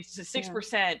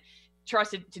 6%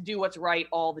 trusted to do what's right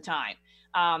all the time.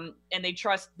 And they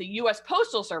trust the U.S.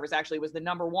 Postal Service actually was the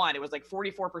number one. It was like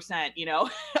 44%,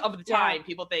 of the time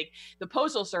people think the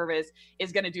Postal Service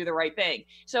is going to do the right thing.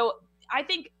 So I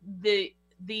think the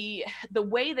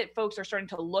way that folks are starting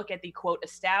to look at the quote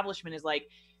establishment is like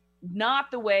not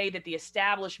the way that the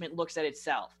establishment looks at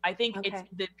itself. I think it's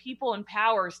the people in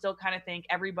power still kind of think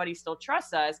everybody still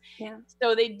trusts us. Yeah.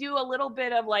 So they do a little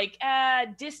bit of like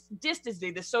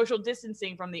distancing, the social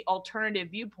distancing from the alternative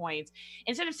viewpoints,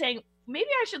 instead of saying, maybe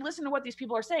I should listen to what these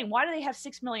people are saying. Why do they have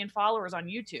 6 million followers on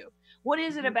YouTube? What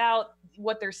is it about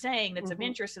what they're saying that's of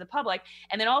interest to the public?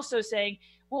 And then also saying,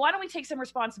 well, why don't we take some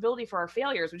responsibility for our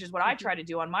failures, which is what I try to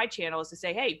do on my channel, is to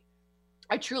say, hey,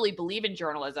 I truly believe in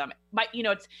journalism.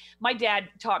 My dad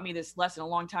taught me this lesson a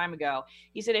long time ago.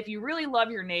 He said, if you really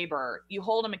love your neighbor, you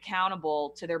hold them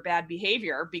accountable to their bad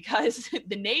behavior, because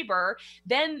the neighbor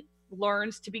then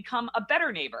learns to become a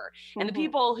better neighbor. And the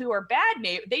people who are bad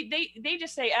neighbors, they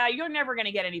just say, you're never going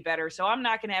to get any better, so I'm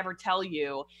not going to ever tell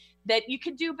you that you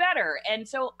could do better. And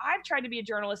so I've tried to be a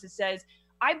journalist that says,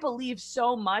 I believe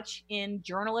so much in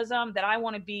journalism that I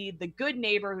want to be the good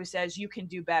neighbor who says you can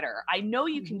do better. I know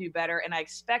you can do better, and I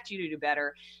expect you to do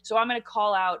better. So I'm going to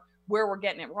call out where we're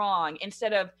getting it wrong,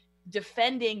 instead of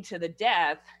defending to the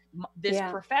death this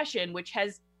profession, which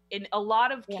has in a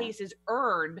lot of cases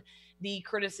earned the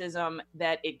criticism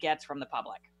that it gets from the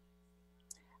public.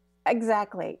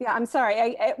 Exactly. Yeah, I'm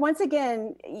sorry. I once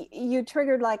again, you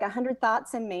triggered like 100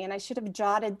 thoughts in me, and I should have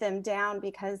jotted them down,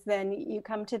 because then you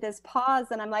come to this pause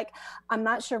and I'm like, I'm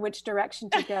not sure which direction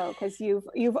to go, because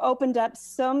you've opened up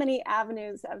so many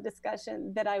avenues of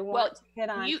discussion that I want to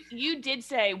hit on. You did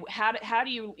say, how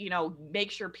do you, make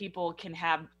sure people can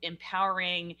have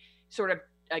empowering sort of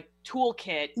a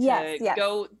toolkit to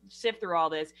go sift through all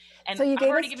this. And so I've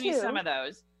already given you some of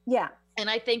those. Yeah. And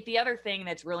I think the other thing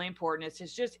that's really important is to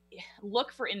just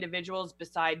look for individuals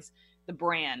besides the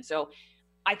brand. So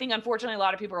I think, unfortunately, a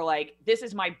lot of people are like, this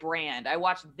is my brand. I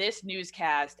watch this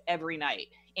newscast every night.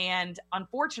 And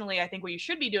unfortunately, I think what you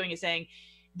should be doing is saying,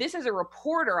 this is a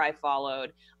reporter I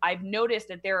followed. I've noticed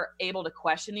that they're able to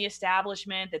question the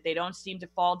establishment, that they don't seem to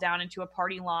fall down into a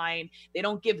party line. They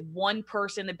don't give one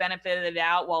person the benefit of the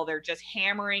doubt while they're just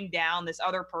hammering down this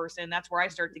other person. That's where I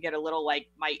start to get a little like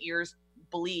my ears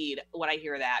bleed when I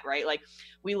hear that, right? Like,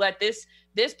 we let this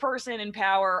person in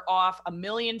power off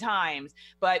 1,000,000 times,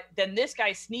 but then this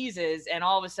guy sneezes and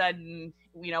all of a sudden,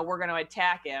 we're going to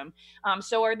attack him.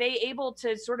 So are they able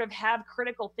to sort of have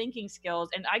critical thinking skills?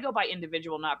 And I go by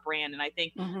individual, not brand. And I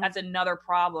think that's another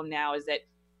problem now, is that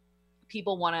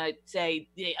people want to say,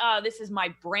 this is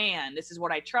my brand, this is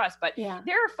what I trust. But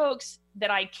there are folks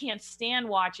that I can't stand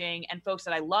watching and folks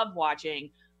that I love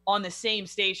watching on the same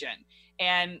station.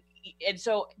 And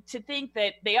so to think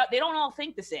that they don't all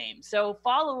think the same. So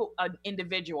follow an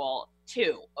individual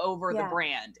too over the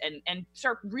brand, and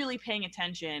start really paying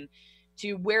attention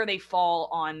to where they fall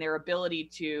on their ability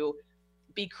to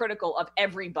be critical of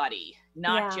everybody,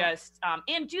 not just,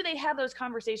 and do they have those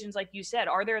conversations? Like you said,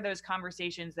 are there those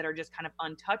conversations that are just kind of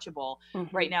untouchable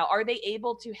right now? Are they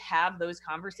able to have those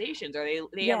conversations? Are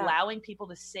they allowing people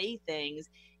to say things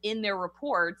in their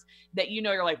reports that,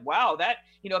 you're like, wow, that,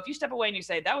 if you step away and you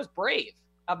say, that was brave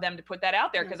of them to put that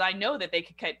out there, because I know that they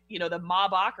could cut, the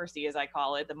mobocracy, as I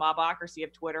call it, the mobocracy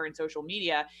of Twitter and social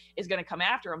media is going to come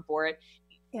after them for it.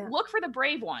 Look for the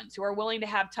brave ones who are willing to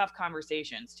have tough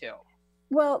conversations too.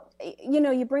 Well,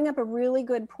 you bring up a really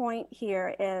good point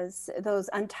here, is those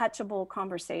untouchable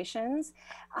conversations.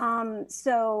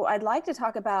 So I'd like to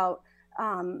talk about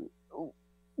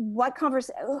who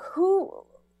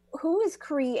is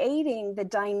creating the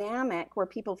dynamic where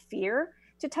people fear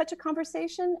to touch a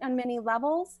conversation on many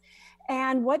levels,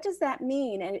 and what does that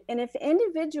mean? And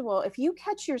if you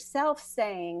catch yourself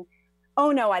saying, oh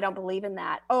no, I don't believe in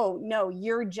that. Oh no,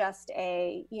 you're just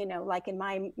like in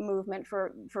my movement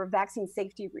for vaccine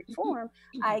safety reform,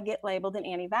 I get labeled an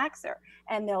anti-vaxxer,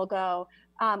 and they'll go,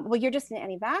 well, you're just an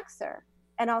anti-vaxxer.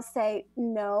 And I'll say,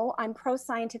 no, I'm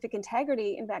pro-scientific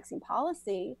integrity in vaccine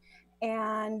policy.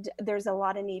 And there's a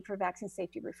lot of need for vaccine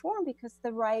safety reform, because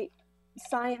the right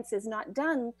science is not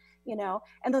done,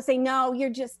 and they'll say, no, you're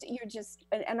just,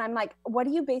 and I'm like, what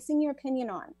are you basing your opinion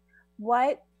on?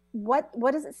 What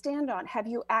does it stand on? Have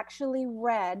you actually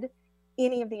read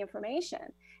any of the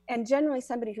information? And generally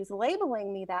somebody who's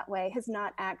labeling me that way has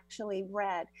not actually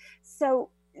read. So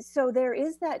there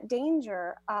is that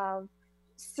danger of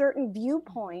certain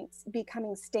viewpoints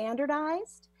becoming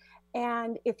standardized.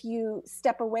 And if you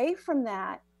step away from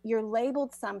that, you're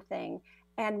labeled something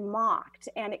and mocked.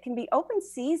 And it can be open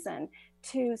season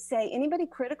to say anybody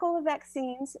critical of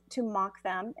vaccines, to mock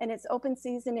them. And it's open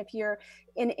season if you're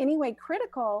in any way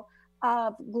critical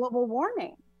of global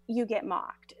warming, you get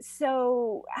mocked.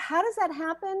 So how does that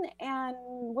happen, and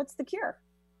what's the cure?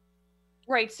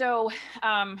 Right. So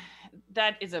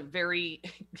that is a very,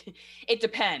 it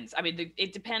depends. I mean,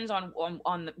 it depends on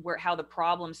how the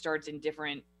problem starts in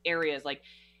different areas. Like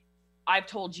I've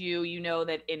told you,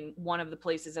 that in one of the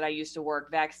places that I used to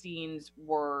work,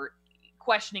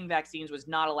 questioning vaccines was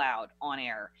not allowed on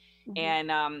air. Mm-hmm.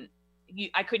 And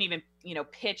I couldn't even,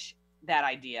 pitch that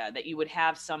idea that you would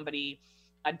have somebody,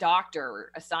 a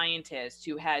doctor, a scientist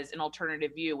who has an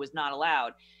alternative view was not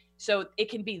allowed. So it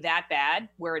can be that bad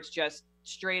where it's just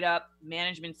straight up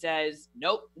management says,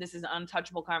 nope, this is an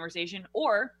untouchable conversation.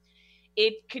 Or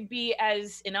it could be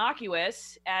as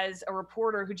innocuous as a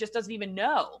reporter who just doesn't even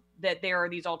know that there are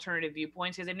these alternative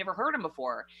viewpoints because they've never heard them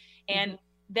before. And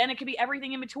then it could be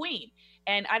everything in between.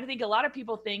 And I think a lot of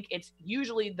people think it's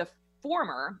usually the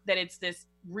former, that it's this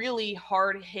really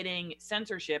hard-hitting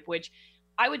censorship, which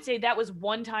I would say that was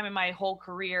one time in my whole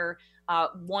career,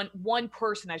 one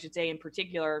person, I should say in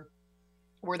particular,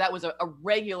 where that was a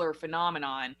regular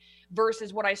phenomenon,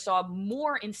 versus what I saw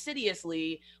more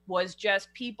insidiously was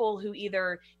just people who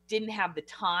either didn't have the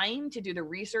time to do the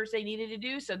research they needed to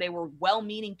do. So they were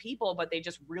well-meaning people, but they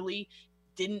just really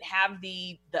didn't have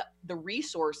the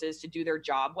resources to do their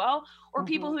job well, or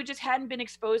people who just hadn't been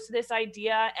exposed to this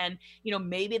idea. And,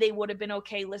 maybe they would have been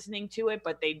okay listening to it,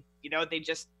 but they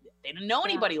didn't know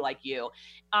anybody like you.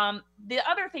 The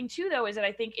other thing too, though, is that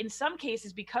I think in some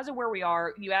cases, because of where we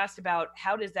are, you asked about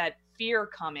how does that fear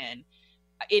come in?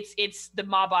 It's the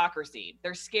mobocracy.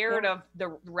 They're scared of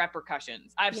the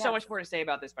repercussions. I have so much more to say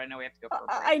about this, but I know we have to go for a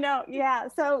break. I know. Yeah.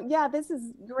 So this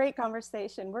is great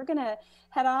conversation. We're going to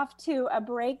head off to a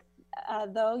break.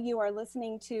 Though you are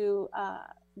listening to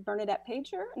Bernadette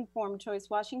Pajer, Informed Choice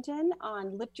Washington,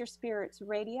 on Lift Your Spirits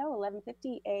Radio,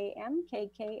 1150 AM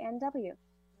KKNW.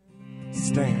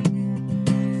 Stand,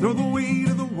 throw the weight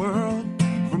of the world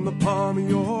from the palm of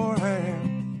your hand.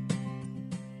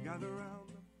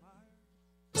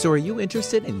 So are you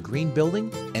interested in green building,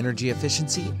 energy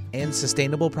efficiency, and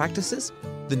sustainable practices?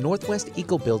 The Northwest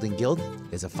Eco Building Guild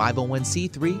is a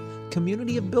 501c3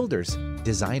 community of builders,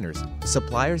 designers,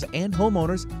 suppliers, and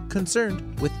homeowners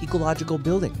concerned with ecological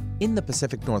building in the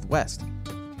Pacific Northwest.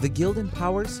 The Guild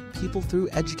empowers people through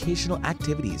educational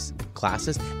activities,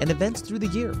 classes, and events through the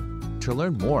year. To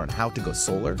learn more on how to go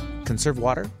solar, conserve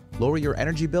water, lower your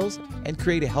energy bills, and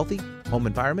create a healthy home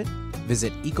environment,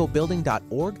 visit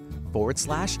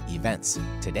ecobuilding.org/events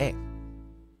today.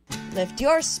 Lift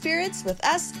your spirits with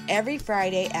us every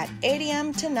Friday at 8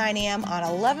 a.m. to 9 a.m. on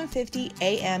 1150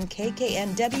 AM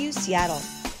KKNW Seattle.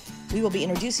 We will be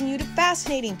introducing you to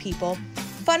fascinating people,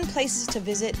 fun places to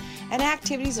visit, and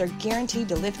activities are guaranteed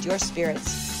to lift your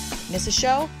spirits. Miss a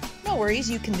show? No worries,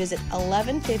 you can visit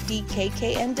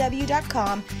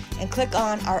 1150kknw.com and click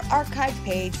on our archive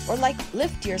page, or like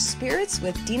Lift Your Spirits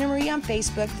with Dina Marie on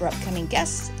Facebook for upcoming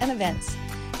guests and events.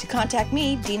 To contact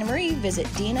me, Dina Marie,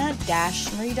 visit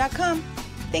dina-marie.com.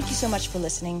 Thank you so much for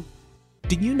listening.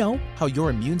 Did you know how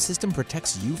your immune system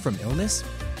protects you from illness?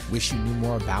 Wish you knew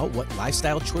more about what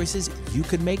lifestyle choices you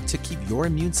could make to keep your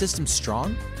immune system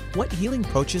strong? What healing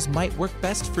approaches might work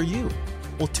best for you?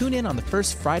 Well, tune in on the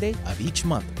first Friday of each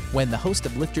month when the host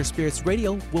of Lift Your Spirits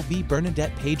Radio will be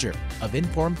Bernadette Pajer of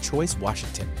Informed Choice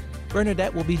Washington.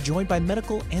 Bernadette will be joined by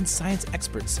medical and science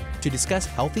experts to discuss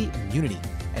healthy immunity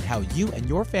and how you and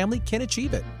your family can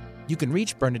achieve it. You can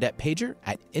reach Bernadette Pajer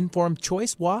at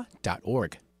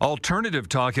informedchoicewa.org. Alternative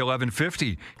Talk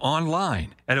 1150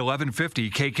 online at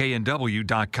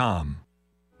 1150kknw.com.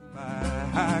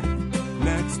 Back,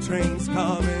 next train's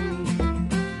coming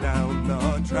down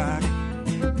the track.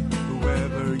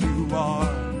 Whoever you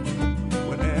are,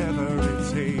 whatever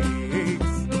it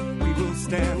takes, we will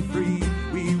stand free,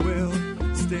 we will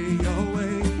stay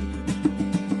away.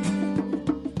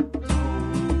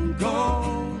 Don't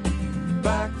go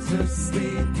back to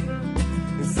sleep.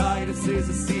 Inside us is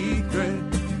a secret,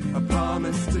 a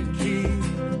promise to keep.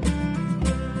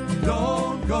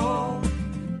 Don't go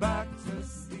back to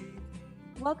sleep.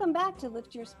 Welcome back to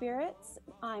Lift Your Spirits.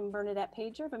 I'm Bernadette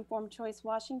Pajer of Informed Choice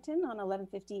Washington on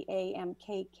 1150 AM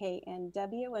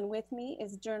KKNW, and with me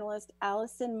is journalist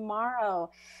Alison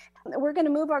Morrow. We're going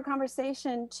to move our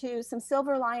conversation to some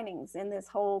silver linings in this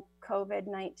whole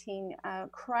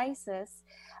COVID-19 crisis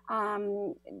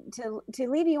to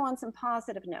leave you on some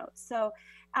positive notes. So,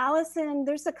 Alison,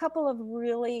 there's a couple of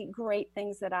really great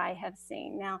things that I have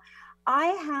seen. Now, I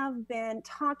have been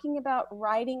talking about,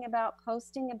 writing about,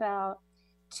 posting about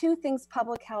two things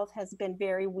public health has been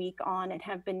very weak on and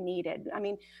have been needed. I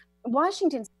mean,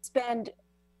 Washington spend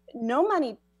no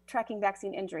money tracking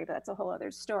vaccine injury, but that's a whole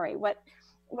other story. What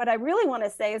I really want to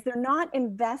say is they're not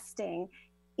investing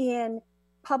in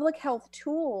public health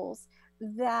tools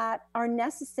that are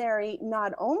necessary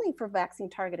not only for vaccine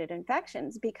targeted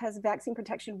infections, because vaccine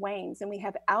protection wanes and we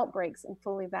have outbreaks in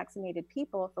fully vaccinated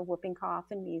people for whooping cough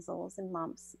and measles and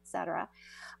mumps, et cetera.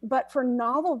 But for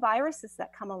novel viruses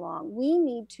that come along, we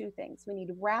need two things. We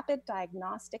need rapid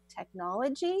diagnostic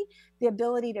technology, the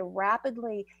ability to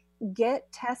rapidly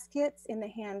get test kits in the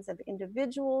hands of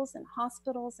individuals and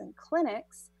hospitals and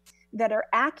clinics that are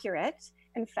accurate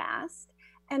and fast.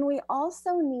 And we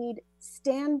also need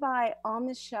standby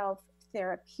on-the-shelf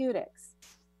therapeutics.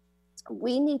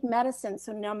 We need medicine,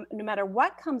 so no matter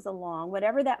what comes along,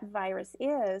 whatever that virus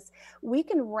is, we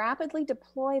can rapidly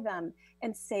deploy them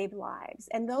and save lives.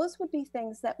 And those would be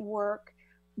things that work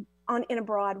in a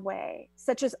broad way,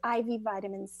 such as IV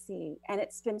vitamin C. And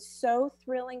it's been so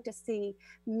thrilling to see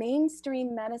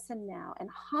mainstream medicine now and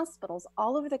hospitals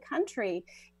all over the country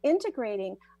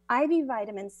integrating IV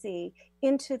vitamin C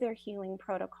into their healing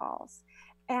protocols,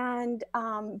 and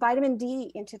vitamin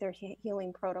D into their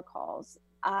healing protocols,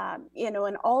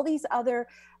 and all these other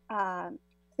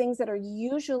things that are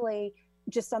usually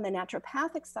just on the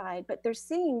naturopathic side, but they're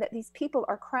seeing that these people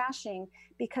are crashing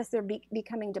because they're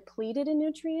becoming depleted in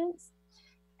nutrients.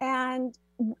 And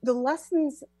the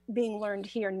lessons being learned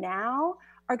here now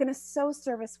are going to so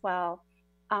serve us well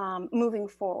moving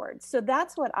forward. So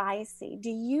that's what I see. Do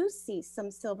you see some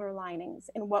silver linings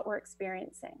in what we're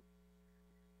experiencing?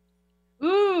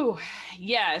 Ooh,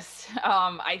 yes.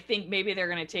 I think maybe they're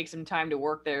going to take some time to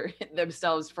work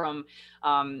themselves from,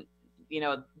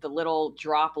 the little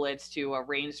droplets to a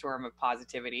rainstorm of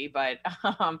positivity. But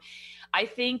I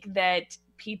think that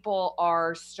people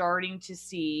are starting to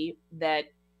see that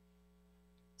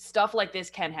stuff like this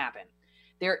can happen.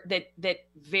 That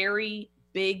very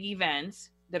big events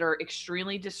that are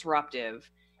extremely disruptive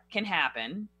can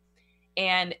happen.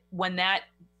 And when that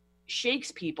shakes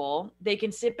people, they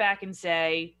can sit back and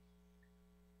say,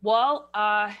 well,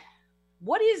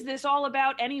 what is this all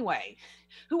about anyway?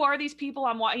 Who are these people?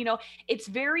 It's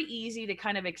very easy to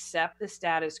kind of accept the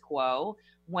status quo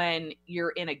when you're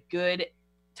in a good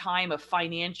time of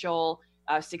financial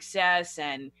success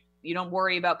and you don't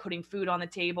worry about putting food on the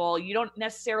table. You don't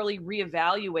necessarily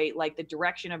reevaluate like the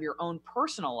direction of your own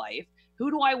personal life. Who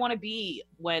do I want to be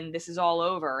when this is all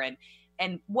over?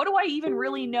 And what do I even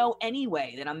really know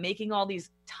anyway, that I'm making all these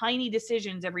tiny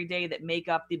decisions every day that make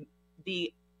up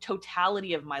the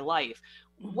totality of my life?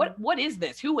 Mm-hmm. What is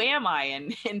this? Who am I?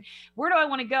 And where do I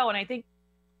want to go? And I think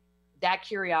that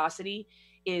curiosity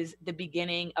is the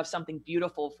beginning of something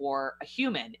beautiful for a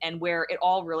human, and where it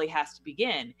all really has to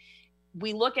begin.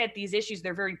 We look at these issues,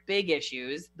 they're very big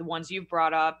issues. The ones you've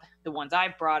brought up, the ones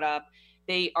I've brought up,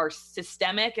 they are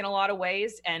systemic in a lot of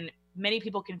ways. And many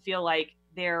people can feel like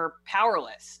they're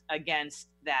powerless against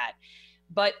that.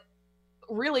 But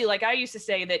really, like I used to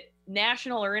say, that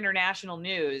national or international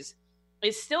news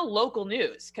is still local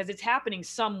news because it's happening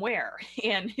somewhere.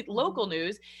 And local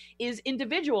news is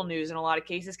individual news in a lot of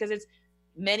cases because it's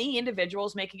many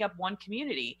individuals making up one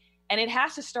community. And it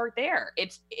has to start there.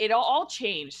 All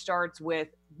change starts with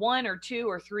 1 or 2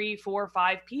 or 3, 4,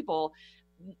 5 people,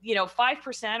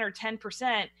 5% or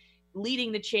 10%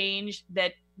 leading the change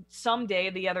that someday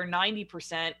the other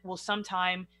 90% will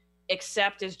sometime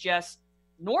accept as just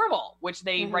normal, which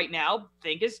they right now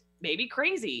think is maybe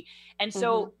crazy. And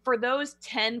so for those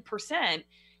 10%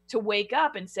 to wake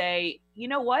up and say, you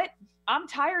know what, I'm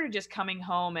tired of just coming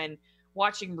home and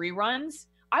watching reruns.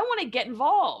 I want to get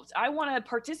involved. I want to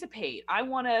participate. I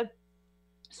want to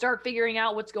start figuring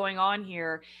out what's going on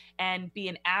here and be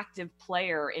an active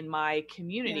player in my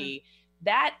community. Yeah.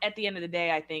 That, at the end of the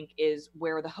day, I think is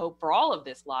where the hope for all of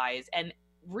this lies. And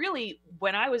really,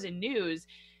 when I was in news,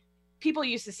 people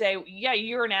used to say, yeah,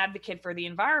 you're an advocate for the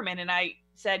environment. And I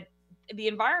said, the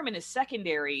environment is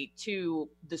secondary to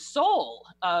the soul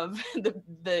of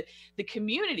the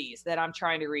communities that I'm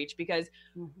trying to reach, because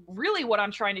really what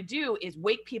I'm trying to do is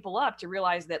wake people up to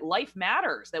realize that life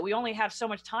matters, that we only have so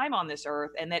much time on this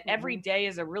earth, and that every day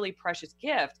is a really precious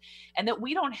gift, and that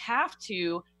we don't have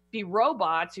to be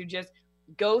robots who just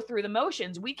go through the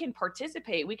motions. We can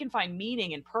participate. We can find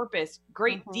meaning and purpose,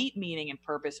 great deep meaning and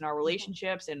purpose in our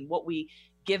relationships and what we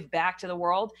give back to the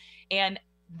world. And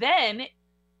then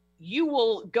you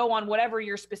will go on whatever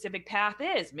your specific path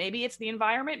is. Maybe it's the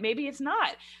environment, maybe it's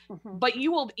not, but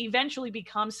you will eventually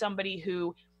become somebody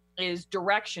who is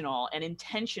directional and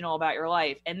intentional about your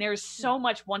life. And there's so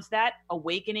much, once that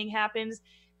awakening happens,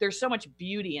 there's so much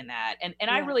beauty in that. And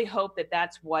I really hope that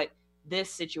that's what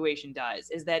this situation does,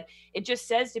 is that it just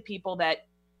says to people that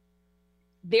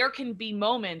there can be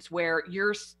moments where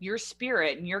your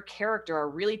spirit and your character are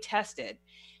really tested.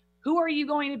 Who are you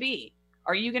going to be?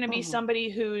 Are you going to be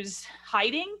somebody who's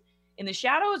hiding in the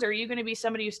shadows? Or are you going to be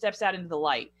somebody who steps out into the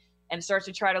light and starts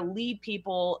to try to lead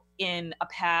people in a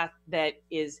path that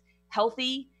is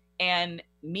healthy and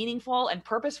meaningful and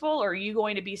purposeful? Or are you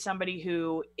going to be somebody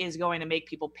who is going to make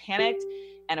people panicked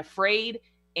and afraid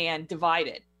and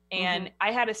divided? And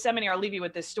I had a seminar, I'll leave you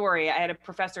with this story. I had a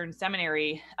professor in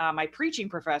seminary, my preaching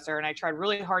professor, and I tried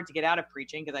really hard to get out of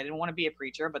preaching because I didn't want to be a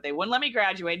preacher, but they wouldn't let me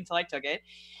graduate until I took it.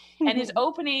 And his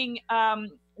opening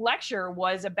lecture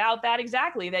was about that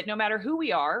exactly, that no matter who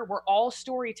we are, we're all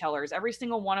storytellers. Every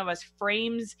single one of us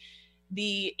frames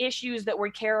the issues that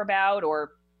we care about,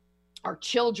 or our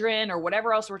children, or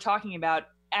whatever else we're talking about,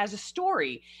 as a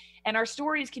story. And our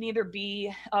stories can either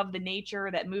be of the nature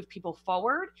that move people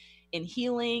forward in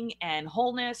healing and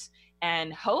wholeness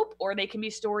and hope, or they can be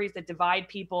stories that divide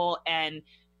people and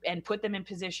put them in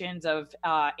positions of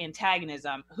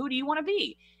antagonism. Who do you want to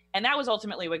be? And that was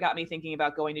ultimately what got me thinking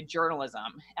about going to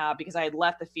journalism, because I had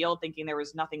left the field thinking there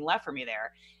was nothing left for me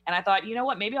there. And I thought, you know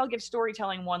what, maybe I'll give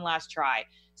storytelling one last try.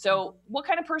 So what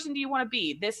kind of person do you want to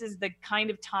be? This is the kind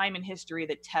of time in history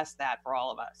that tests that for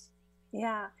all of us.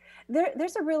 Yeah,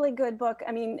 there's a really good book.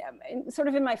 I mean, sort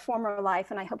of in my former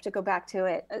life, and I hope to go back to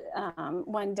it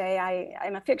one day.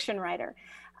 I'm a fiction writer.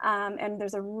 And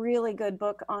there's a really good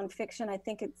book on fiction. I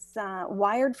think it's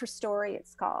Wired for Story,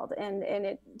 it's called. And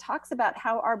it talks about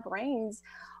how our brains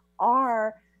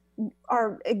are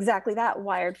exactly that,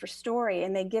 wired for story.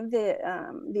 And they give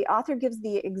the author gives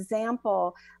the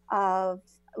example of,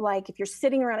 like, if you're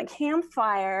sitting around a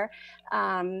campfire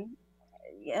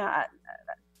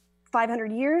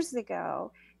 500 years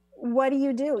ago, what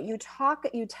do? You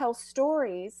tell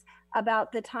stories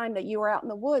about the time that you were out in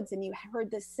the woods and you heard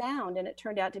this sound and it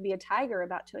turned out to be a tiger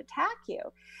about to attack you.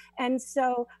 And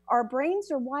so our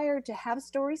brains are wired to have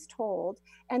stories told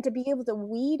and to be able to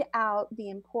weed out the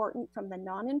important from the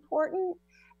non-important.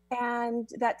 And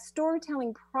that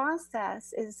storytelling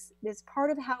process is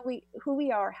part of who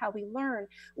we are, how we learn.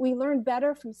 We learn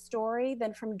better from story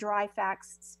than from dry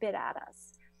facts spit at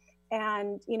us.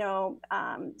 And,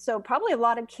 so probably a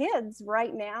lot of kids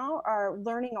right now are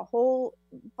finding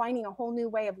a whole new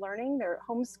way of learning. They're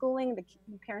homeschooling, the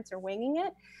parents are winging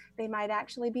it. They might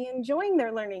actually be enjoying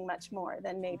their learning much more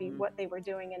than maybe what they were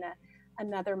doing in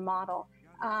another model.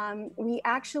 We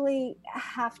actually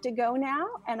have to go now,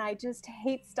 and I just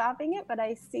hate stopping it, but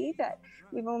I see that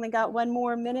we've only got one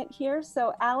more minute here.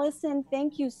 So Alison,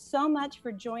 thank you so much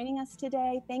for joining us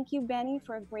today. Thank you, Benny,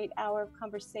 for a great hour of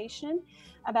conversation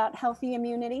about healthy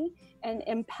immunity and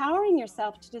empowering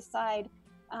yourself to decide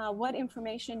what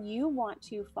information you want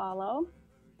to follow.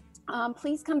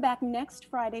 Please come back next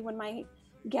Friday when my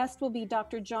guest will be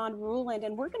Dr. John Ruland,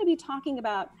 and we're going to be talking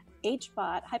about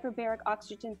HBOT, hyperbaric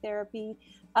oxygen therapy,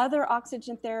 other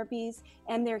oxygen therapies,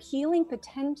 and their healing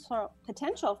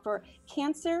potential for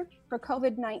cancer, for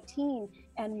COVID-19,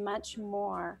 and much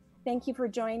more. Thank you for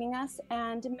joining us,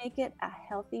 and make it a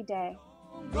healthy day.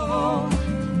 Go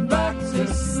back to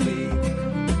sleep.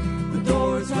 The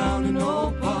door is round and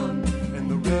open, and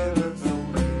the river